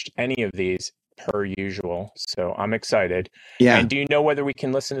watched any of these per usual, so I'm excited. Yeah. And do you know whether we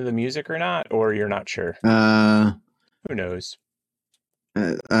can listen to the music or not, or you're not sure? Who knows?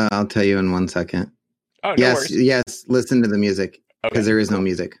 I'll tell you in 1 second. Oh, no worries. Yes, listen to the music, because there is no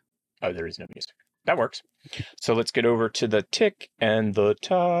music. Oh, there is no music. That works. So let's get over to the tick and the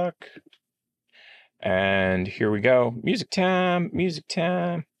talk. And here we go. Music time.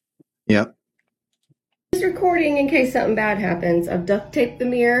 Yep. Just recording in case something bad happens. I've duct taped the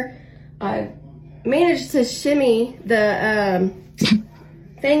mirror. I've managed to shimmy the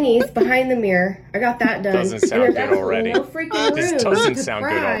thingies behind the mirror. I got that done. Doesn't sound good already. No freaking room this doesn't sound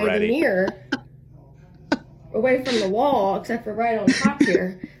good already. The mirror away from the wall, except for right on top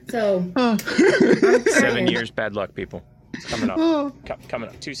here. So 7 years bad luck, people. It's coming up. Coming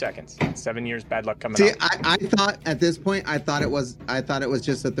up. 2 seconds. 7 years bad luck coming up. See, I thought at this point, I thought it was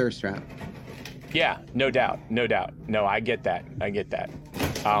just a thirst trap. Yeah, no doubt. No, I get that.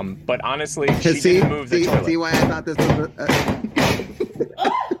 But honestly, she didn't move the toilet. See why I thought this was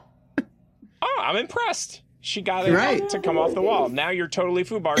Oh, I'm impressed. She got it to come off the wall. Now you're totally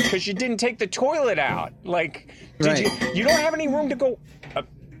foobarred because you didn't take the toilet out. Like, you don't have any room to go.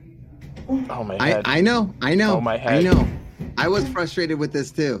 Oh, my head. I know. Oh, my head. I know. I was frustrated with this,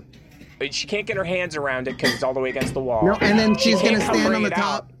 too. She can't get her hands around it because it's all the way against the wall. No, and then she's going to stand on the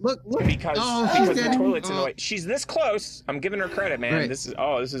top. Look. Because the toilet's in the way. She's this close. I'm giving her credit, man. Right. This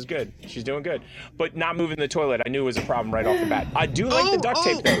is good. She's doing good. But not moving the toilet, I knew was a problem right off the bat. I do like the duct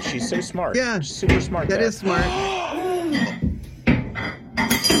tape, though. She's so smart. Yeah. She's super smart. That is smart.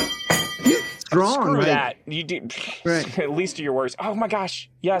 Strong, Screw right? that. You do. Right. At least of your worries. Oh my gosh.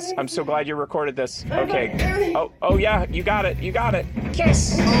 Yes. I'm so glad you recorded this. Okay. Oh yeah. You got it.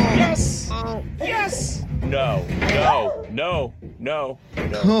 Yes. Yes. Yes. No. Yes.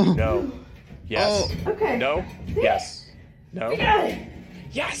 Okay. No. Yes. No.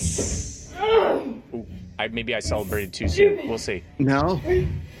 Yes. Ooh, maybe I celebrated too soon. We'll see. No.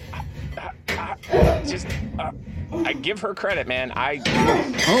 I give her credit, man.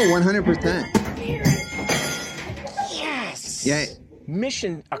 100%. Yes. Yeah.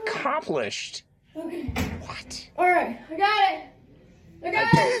 Mission accomplished. Okay. What? All right, I got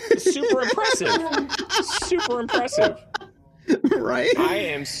it. Super impressive. Super impressive. Right? I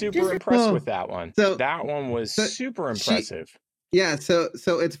am super impressed with that one. So that one was super impressive. So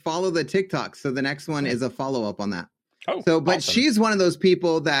it's follow the TikTok. So the next one is a follow-up on that. But awesome. She's one of those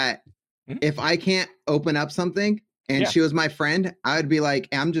people that if I can't open up something and she was my friend, I would be like,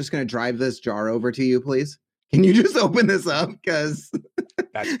 I'm just going to drive this jar over to you, please. Can you just open this up? Because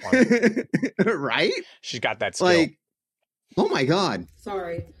that's funny. Right? She's got that skill. Like, oh my God.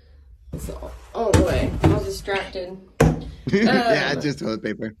 Sorry. Oh boy, I was distracted. Yeah, just toilet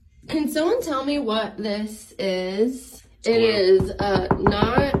paper. Can someone tell me what this is? It is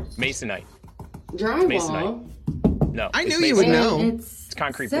not masonite. Drywall. It's masonite. No, I knew you would know. It's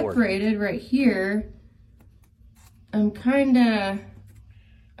concrete separated board. Right here. I'm kind of.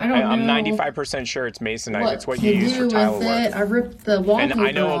 I don't know. I'm 95% sure it's masonite. It's what you use for tile work. I ripped the wallpaper and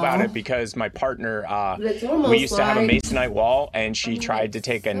I know off. about it because my partner, we used to have a masonite wall, and she tried to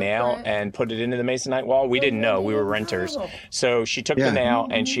take a nail and put it into the masonite wall. We didn't know. We were renters. So she took the nail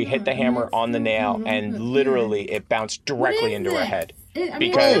and she hit the hammer on the nail, and literally it bounced directly into her head.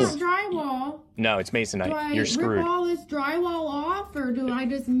 Because it's not drywall. No, it's masonite. You're screwed. Rip all this drywall off, or do I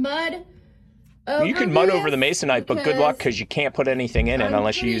just mud? You can mud over the masonite, but good luck because you can't put anything in it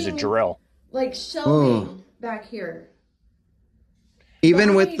unless you use a drill. Like shelving back here.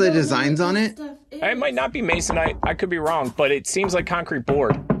 Even with the designs on it? It might not be masonite. I could be wrong, but it seems like concrete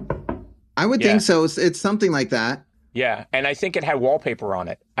board. I would think so. It's something like that. Yeah, and I think it had wallpaper on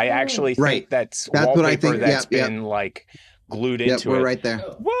it. I actually think that's wallpaper what I think. That's been like glued into it. We're right there.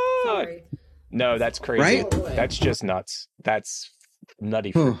 What? Sorry. No, that's crazy. Right? That's just nuts. That's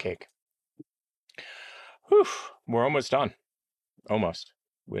nutty fruitcake. Whew, we're almost done. Almost.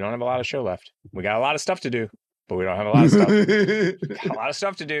 We don't have a lot of show left. We got a lot of stuff to do, but we don't have a lot of stuff. Got a lot of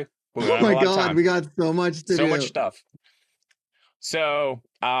stuff to do. But we don't have a lot of time. We got so much to do. So much stuff. So,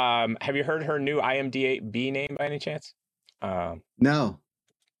 have you heard her new IMDb name by any chance? No.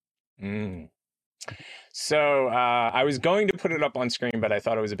 So, I was going to put it up on screen, but I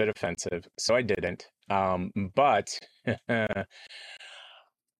thought it was a bit offensive, so I didn't. But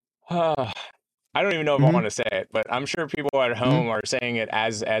I don't even know if I want to say it, but I'm sure people at home are saying it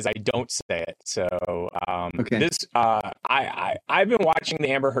as I don't say it. So this I've been watching the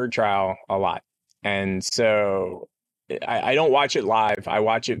Amber Heard trial a lot, and so I don't watch it live. I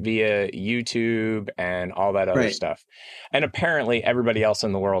watch it via YouTube and all that other stuff. And apparently everybody else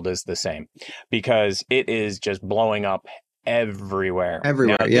in the world is the same because it is just blowing up everywhere.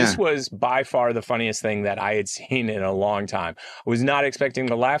 Now, this was by far the funniest thing that I had seen in a long time. I was not expecting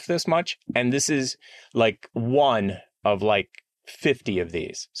to laugh this much, and this is like one of like 50 of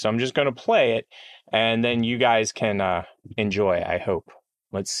these. So I'm just going to play it, and then you guys can enjoy, I hope.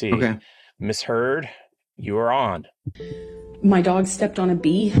 Let's see. Okay. Miss Heard, you are on. My dog stepped on a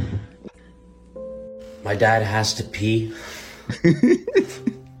bee. My dad has to pee.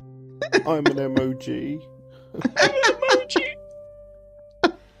 I'm an emoji.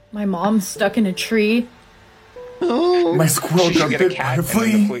 My mom's stuck in a tree. Oh, my squirrel got bit by a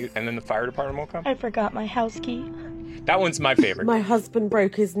flea. And then the fire department will come. I forgot my house key. That one's my favorite. My husband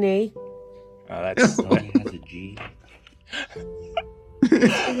broke his knee. Oh, that's he has a G.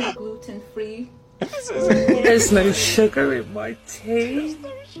 Gluten free. There's no sugar in my tea.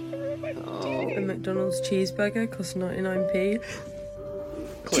 A McDonald's cheeseburger costs 99p.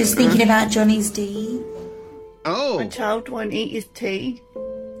 Just thinking about Johnny's D. Oh. My child won't eat his tea.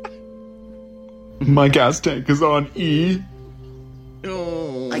 My gas tank is on E.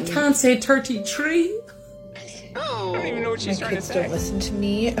 Oh. I can't say turkey tree. I don't even know what she's trying to say. Don't listen to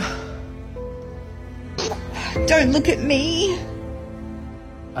me. Don't look at me.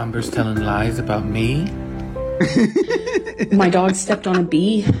 Amber's telling lies about me. My dog stepped on a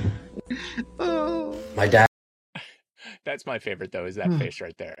bee. Oh. My dad. That's my favorite though, is that face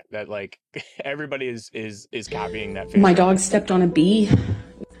right there. That like everybody is copying that face. My dog stepped on a bee.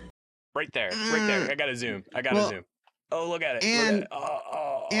 Right there. I gotta zoom. Zoom. Oh, look at it. And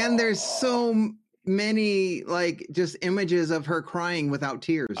and there's so many like just images of her crying without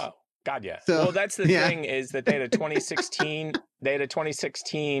tears. Oh God, yeah. So, well, that's the thing is that they had a 2016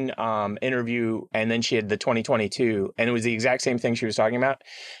 interview, and then she had the 2022, and it was the exact same thing she was talking about.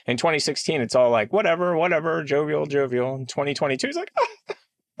 In 2016, it's all like whatever, jovial. In 2022, it's like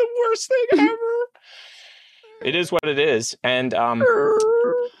the worst thing ever. It is what it is, and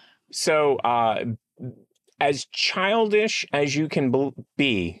so as childish as you can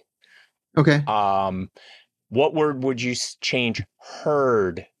be, okay. What word would you change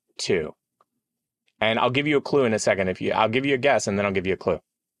heard to? And I'll give you a clue in a second. I'll give you a guess, and then I'll give you a clue.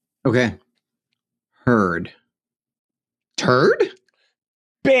 Okay. Heard. Turd?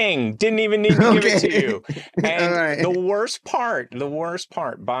 Bing! Didn't even need to give it to you. And the worst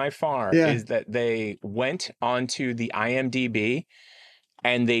part by far is that they went onto the IMDb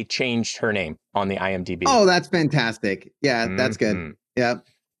and they changed her name on the IMDb. Oh, that's fantastic. Yeah, that's good. Yep.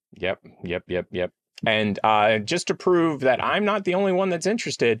 And just to prove that I'm not the only one that's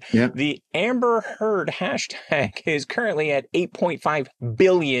interested, the Amber Heard hashtag is currently at 8.5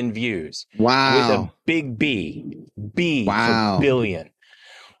 billion views. Wow. With a big B. B for billion.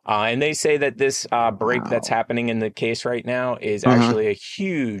 And they say that this break that's happening in the case right now is actually a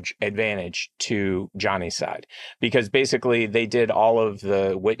huge advantage to Johnny's side, because basically they did all of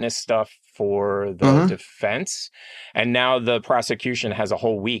the witness stuff for the defense, and now the prosecution has a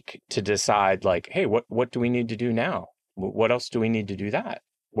whole week to decide, like, hey, what do we need to do now? What else do we need to do that?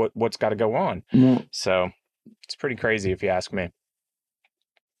 What's got to go on? So it's pretty crazy if you ask me.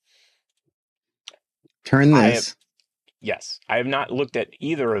 Turn this. Yes, I have not looked at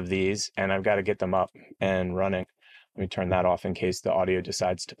either of these, and I've got to get them up and running. Let me turn that off in case the audio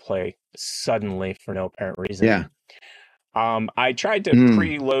decides to play suddenly for no apparent reason. Yeah. I tried to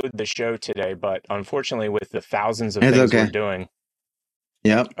preload the show today, but unfortunately, with the thousands of things we're doing.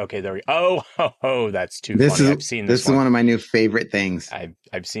 Yep. Okay, there we go. Oh, that's too funny. I've seen this is one of my new favorite things.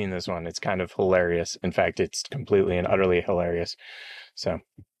 I've seen this one. It's kind of hilarious. In fact, it's completely and utterly hilarious. So.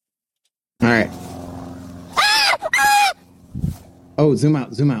 All right. Oh, zoom out.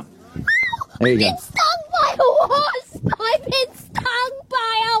 There you go. I've been stung by a wasp. I've been stung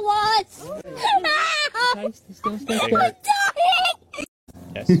by a wasp. I'm dying.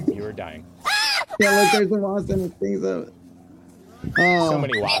 Yes, you are dying. Yeah, look, there's a wasp and it stings up. Oh. So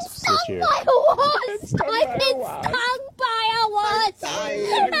many wasps this year. I've been stung by a wasp.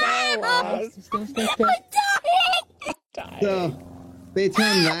 I'm dying. So, stay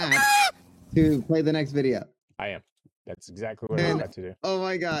tuned that to play the next video. I am. That's exactly what I'm about to do. Oh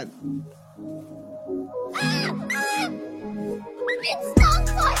my God. I've been stung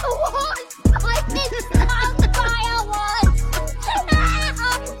by a wasp. I've been stung by a wasp.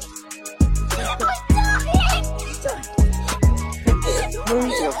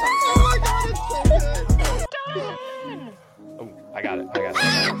 Oh, I got it. Okay. I've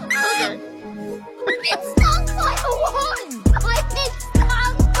been stung by a wasp. I've been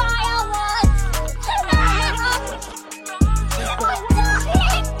stung by a wasp.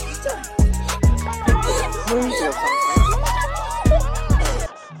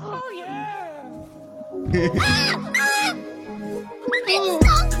 Oh yeah.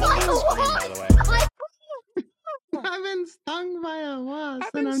 I've been stung by a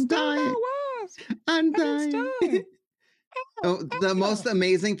wasp and I'm dying. I'm dying. Oh, the most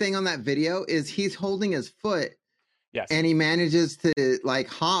amazing thing on that video is he's holding his foot. Yes. And he manages to like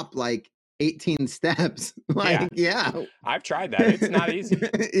hop like 18 steps. Like, yeah. I've tried that. It's not easy.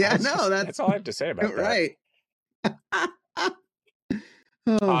 That's all I have to say about that. Right.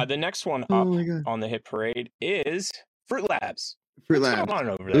 The next one up on the hit parade is Fruit Labs. What's going on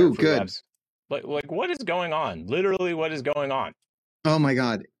over there? Ooh, good. Labs? Like what is going on? Literally, what is going on? Oh my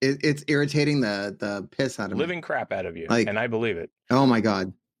God. It's irritating the piss out of me. Living crap out of you. Like, and I believe it. Oh my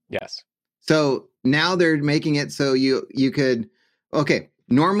God. Yes. So now they're making it so you could,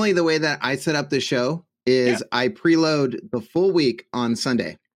 normally the way that I set up the show is I preload the full week on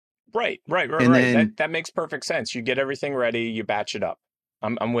Sunday. Right. Then, that makes perfect sense. You get everything ready, you batch it up.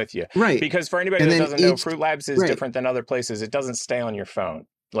 I'm with you. Right. Because for anybody that doesn't know, Fruit Labs is different than other places. It doesn't stay on your phone.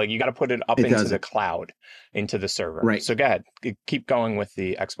 Like, you got to put it up into the cloud, into the server. Right. So go ahead. Keep going with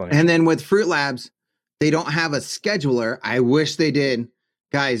the explanation. And then with Fruit Labs, they don't have a scheduler. I wish they did.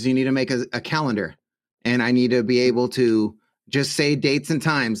 Guys, you need to make a calendar. And I need to be able to just say dates and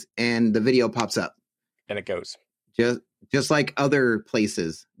times and the video pops up. And it goes. Just like other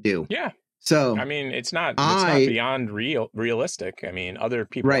places do. Yeah. So I mean, it's not beyond realistic. I mean, other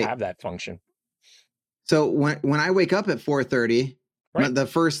people have that function. So when I wake up at 4:30, the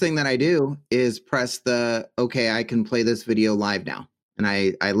first thing that I do is press I can play this video live now. And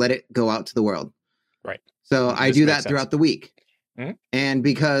I let it go out to the world. Right. So I do that throughout the week. Mm-hmm. And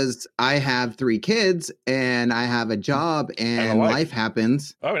because I have 3 kids and I have a job and life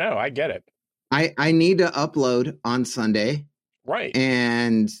happens. Oh no, I get it. I need to upload on Sunday. Right.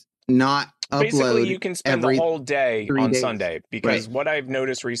 And not upload. Basically, you can spend the whole day on days. Sunday, because what I've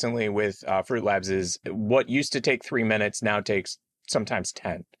noticed recently with Fruit Labs is what used to take 3 minutes now takes sometimes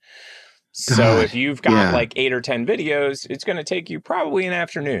 10. So if you've got like 8 or 10 videos, it's going to take you probably an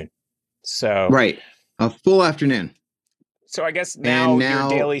afternoon. So a full afternoon. So I guess now your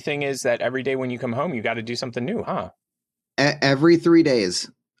daily thing is that every day when you come home, you got to do something new, huh? Every 3 days,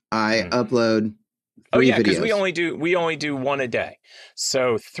 I upload 3 videos. Because we only do one a day.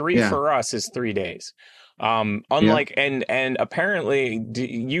 So 3 for us is 3 days. Unlike and apparently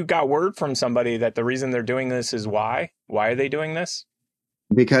you got word from somebody that the reason they're doing this is why? Why are they doing this?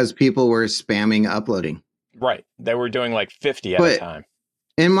 Because people were spamming uploading. Right. They were doing like 50 at a time.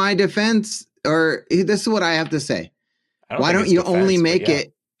 In my defense, or this is what I have to say. Why don't you only make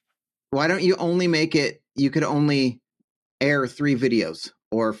it? Why don't you only make it? You could only air 3 videos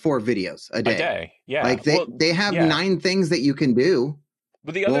or 4 videos a day. Yeah. Like they have 9 things that you can do.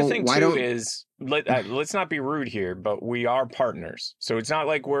 But the other thing too is let's not be rude here, but we are partners. So it's not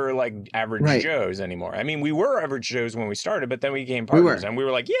like we're like average Joes anymore. I mean, we were average Joes when we started, but then we became partners and we were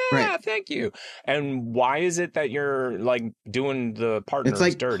like, thank you. And why is it that you're like doing the partners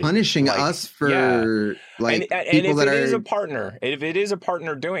dirty? It's like punishing us for like people that are... if it is a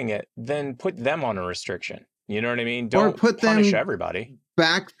partner doing it, then put them on a restriction. You know what I mean? Don't punish everybody.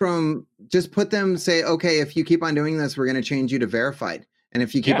 Back from just put them, say, okay, if you keep on doing this, we're going to change you to verified. And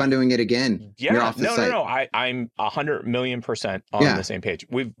if you keep on doing it again, you're off the site. No. I'm 100,000,000% on the same page.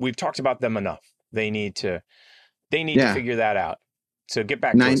 We've talked about them enough. They need to figure that out. So get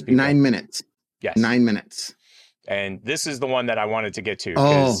back to those people. 9 minutes. Yes. 9 minutes. And this is the one that I wanted to get to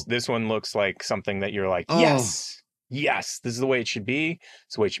because this one looks like something that you're like, yes, this is the way it should be.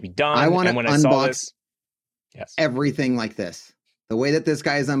 It's the way it should be done. I want to unbox everything like this. The way that this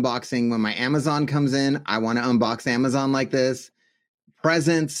guy is unboxing, when my Amazon comes in, I want to unbox Amazon like this.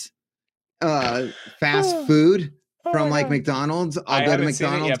 Presents, fast food from like McDonald's. I'll go to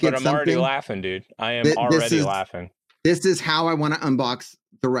McDonald's, get something. I'm already laughing, dude. I am already laughing. This is how I want to unbox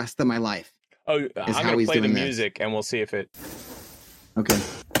the rest of my life. Oh, I'm going to play the music and we'll see if it... Okay.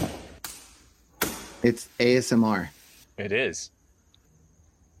 It's ASMR. It is.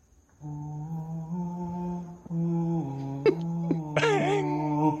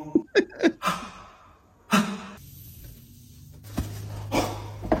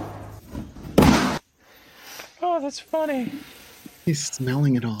 Oh, that's funny. He's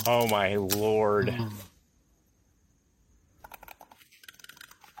smelling it all. Oh, my Lord.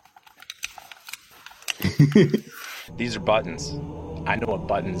 These are buttons. I know what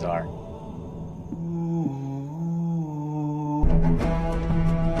buttons are.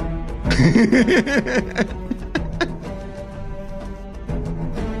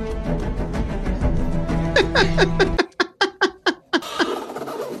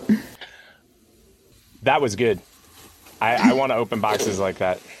 That was good. I want to open boxes like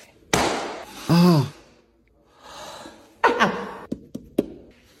that. Oh.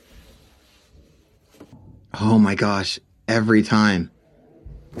 Oh my gosh. Every time.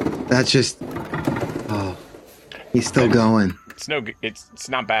 That's just... Oh. He's still going. It's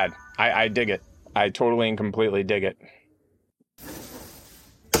not bad. I dig it. I totally and completely dig it.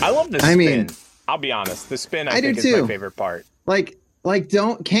 I love the spin. I mean, I'll be honest. The spin I think is my favorite part.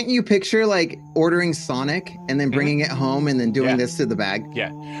 Can't you picture like ordering Sonic and then bringing it home and then doing this to the bag? Yeah.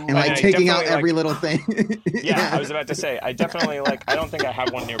 And like taking out every little thing. I was about to say, I definitely I don't think I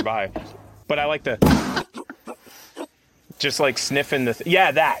have one nearby, but I like to just like sniffing the,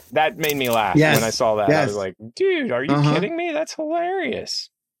 that made me laugh when I saw that. Yes. I was like, dude, are you kidding me? That's hilarious.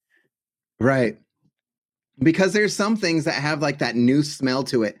 Right. Because there's some things that have like that new smell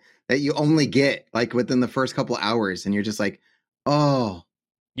to it that you only get like within the first couple hours. And you're just like, oh,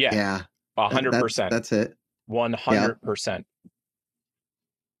 yeah, 100%. That's it. 100%.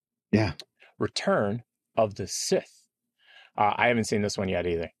 Yeah. Return of the Sith. I haven't seen this one yet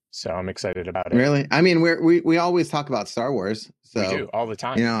either, so I'm excited about it. Really? I mean, we always talk about Star Wars, so we do all the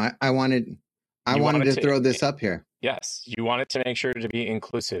time. You know, I wanted to throw this up here. Yes, you wanted to make sure to be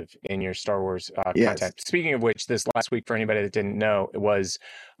inclusive in your Star Wars content. Speaking of which, this last week, for anybody that didn't know, it was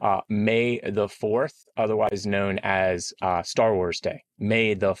May the 4th, otherwise known as Star Wars Day.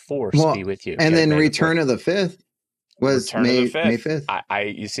 May the Force be with you. And then Return of the 5th was May 5th.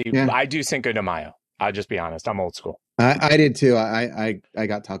 I do Cinco de Mayo. I'll just be honest. I'm old school. I did too. I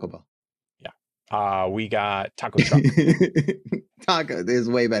got Taco Bell. Yeah. We got Taco Truck. Taco is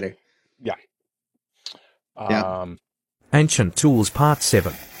way better. Yeah. Ancient Tools Part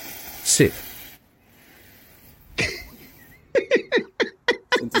 7. Sith.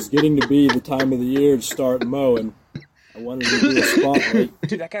 Since it's getting to be the time of the year to start mowing, I wanted to do a spotlight.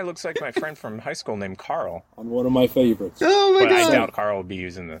 Dude, that guy looks like my friend from high school named Carl. On one of my favorites. Oh my God. I doubt Carl will be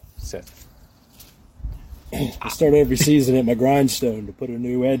using the Sith. I start every season at my grindstone to put a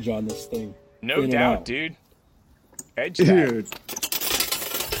new edge on this thing. No doubt, dude. Edge dude.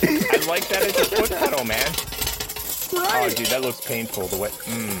 I like that it's a foot pedal, man. Right. Oh, dude, that looks painful. The way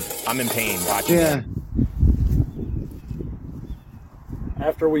I'm in pain watching it.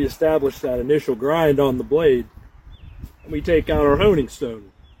 after we establish that initial grind on the blade, we take out our honing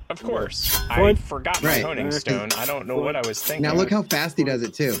stone. Of course. I forgot my honing stone. I don't know what I was thinking. Now look how fast he does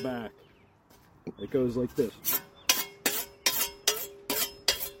it too. Back. It goes like this.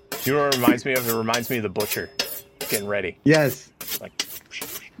 You know what it reminds me of? It reminds me of the butcher getting ready. Yes. Like,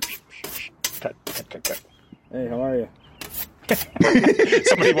 cut. Hey, how are you?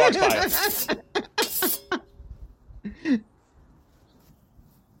 Somebody walks by.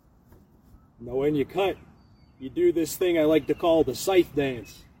 Now, when you cut, you do this thing I like to call the scythe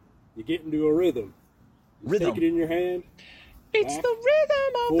dance. You get into a rhythm. You take it in your hand. It's back, the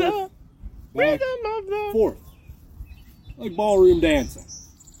rhythm of forth, the rhythm of the fourth. Like ballroom dancing.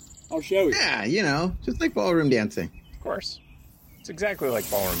 I'll show you. Yeah, you know, just like ballroom dancing. Of course. It's exactly like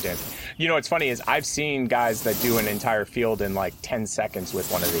ballroom dancing. You know what's funny is I've seen guys that do an entire field in like 10 seconds with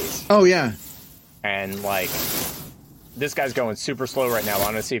one of these. Oh, yeah. And like, this guy's going super slow right now. I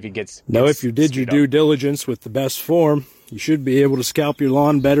want to see if he gets Now, if you did your due diligence with the best form, you should be able to scalp your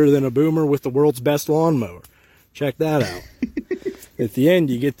lawn better than a boomer with the world's best lawnmower. Check that out. At the end,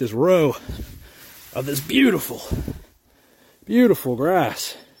 you get this row of this beautiful, beautiful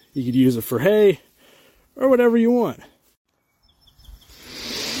grass. You could use it for hay or whatever you want.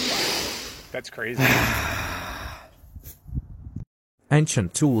 That's crazy.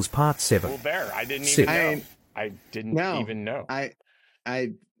 Ancient Tools Part 7. Well, there. I didn't even know. I didn't even know.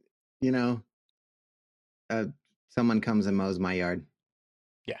 You know, someone comes and mows my yard.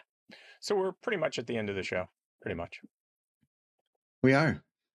 Yeah. So we're pretty much at the end of the show. Pretty much. We are.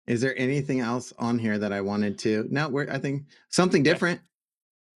 Is there anything else on here that I wanted to? No, I think something different.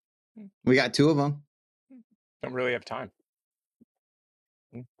 Yeah. We got 2 of them. Don't really have time.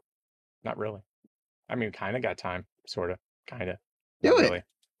 Not really. I mean, kind of got time. Sort of. Kind of. Do it. Really.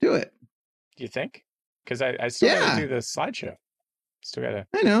 Do it. Do you think? Because I still got to do the slideshow. Still got to.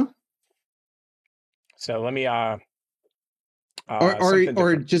 I know. So let me.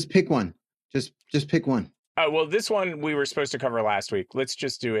 Or just pick one. Just pick one. Well, this one we were supposed to cover last week. Let's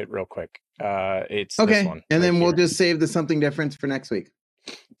just do it real quick. It's okay, this one and then we'll just save the something different for next week.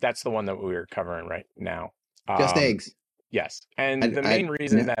 That's the one that we're covering right now. Just eggs. Yes, and the main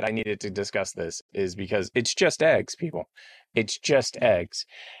reason that I needed to discuss this is because it's just eggs, people. It's just eggs.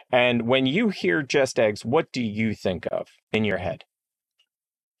 And when you hear just eggs, what do you think of in your head?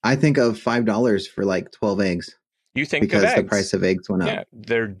 I think of $5 for like 12 eggs. You think because of eggs. The price of eggs went up. Yeah,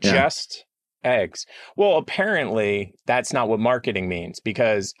 they're just eggs. Well, apparently that's not what marketing means,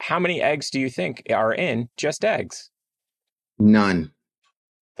 because how many eggs do you think are in just eggs? None.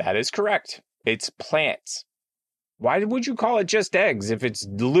 That is correct. It's plants. Why would you call it just eggs if it's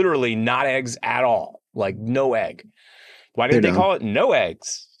literally not eggs at all? Like no egg. Why did they call it no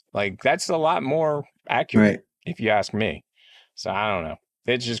eggs? Like that's a lot more accurate, if you ask me. So I don't know.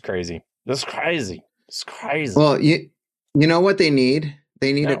 It's just crazy. It's crazy. It's crazy. Well, you know what they need?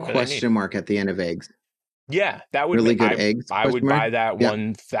 They need a question mark at the end of eggs. Yeah, that would really good eggs. I would buy that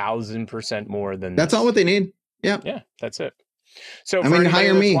 1,000% more than that's all what they need. Yeah. Yeah, that's it. So I mean,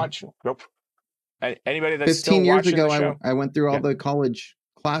 hire me. Nope. Anybody that's 15 years ago, the show, I went through all the college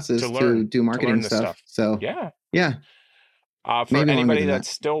classes to do marketing stuff. So yeah. For anybody that's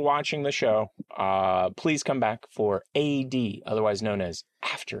still watching the show, please come back for AD, otherwise known as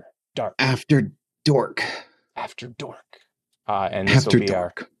After Dark. After Dork. After Dork. And this will be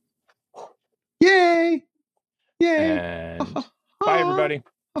our. Yay! Yay! And bye, everybody.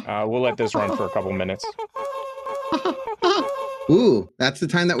 We'll let this run for a couple minutes. Ooh, that's the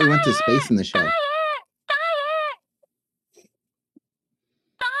time that we went to space in the show.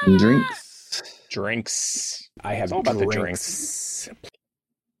 Drinks. I have all about the drinks.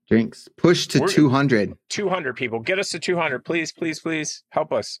 Drinks. Push to 200. 200 people. Get us to 200, please, please, please.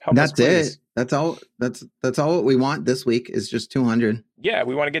 Help us. That's it. That's all. That's all what we want this week is just 200. Yeah,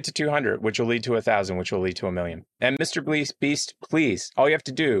 we want to get to 200, which will lead to 1,000, which will lead to 1,000,000. And Mr. Beast, please, all you have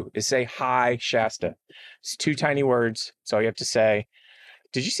to do is say hi, Shasta. It's 2 tiny words. That's all you have to say.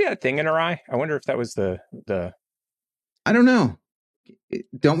 Did you see that thing in her eye? I wonder if that was the. I don't know.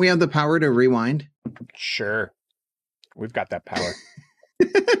 Don't we have the power to rewind? Sure. We've got that power.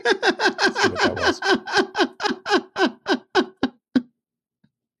 Let's see what that was.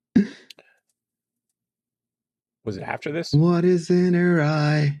 Was it after this? What is in her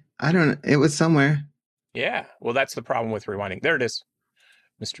eye? I don't know. It was somewhere. Yeah. Well, that's the problem with rewinding. There it is.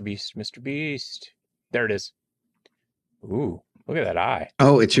 Mr. Beast, Mr. Beast. There it is. Ooh, look at that eye.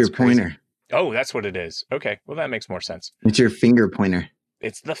 Oh, it's your pointer. Oh, that's what it is. Okay. Well, that makes more sense. It's your finger pointer.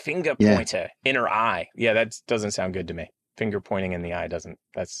 It's the finger pointer in her eye. Yeah, that doesn't sound good to me. Finger pointing in the eye doesn't.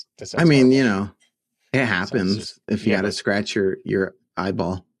 That's I mean, horrible. You know, it happens if you got to scratch your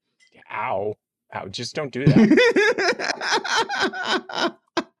eyeball. Ow. Ow. Just don't do that.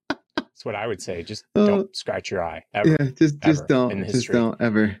 That's what I would say. Just don't scratch your eye. Ever. Yeah, just don't. Just don't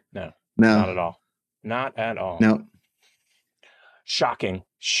ever. No. Not at all. Not at all. No. Shocking,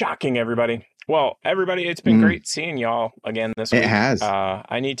 everybody. Well, everybody, it's been great seeing y'all again this week. It has.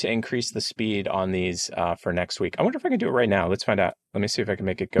 I need to increase the speed on these for next week. I wonder if I can do it right now. Let's find out. Let me see if I can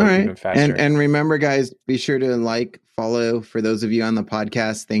make it go even faster. And remember, guys, be sure to like, follow. For those of you on the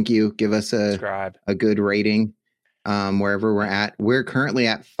podcast, thank you. Give us a good rating wherever we're at. We're currently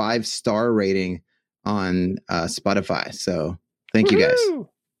at 5-star rating on Spotify. So thank you, guys.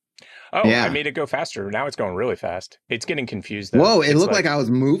 Oh, yeah. I made it go faster. Now it's going really fast. It's getting confused, though. Whoa, it looked like I was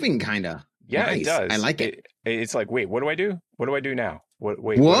moving, kind of. Yeah, nice. It does. I like it. It's like, wait, what do I do? What do I do now? Wait,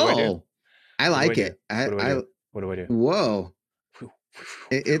 whoa, what do I do? I like it. What do I do? Whoa,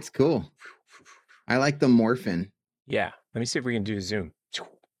 it's cool. I like the morphin. Yeah, let me see if we can do zoom.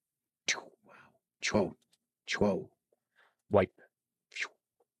 Whoa. Wipe.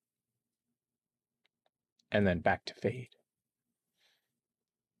 And then back to fade.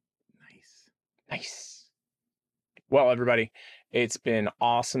 Nice. Well, everybody, it's been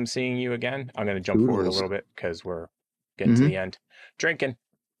awesome seeing you again. I'm going to jump forward a little bit because we're getting to the end. Drinking.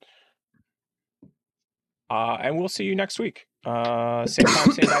 And we'll see you next week. Same time,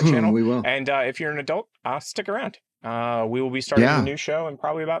 same bad channel. We will. And if you're an adult, stick around. We will be starting a new show in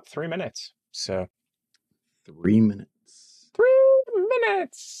probably about 3 minutes. So 3 minutes. 3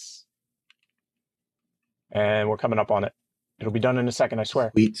 minutes. And we're coming up on it. It'll be done in a second, I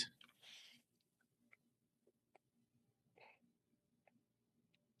swear. Sweet.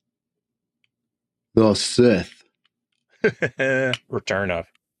 The Sith. Return of.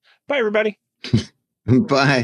 Bye, everybody. Bye.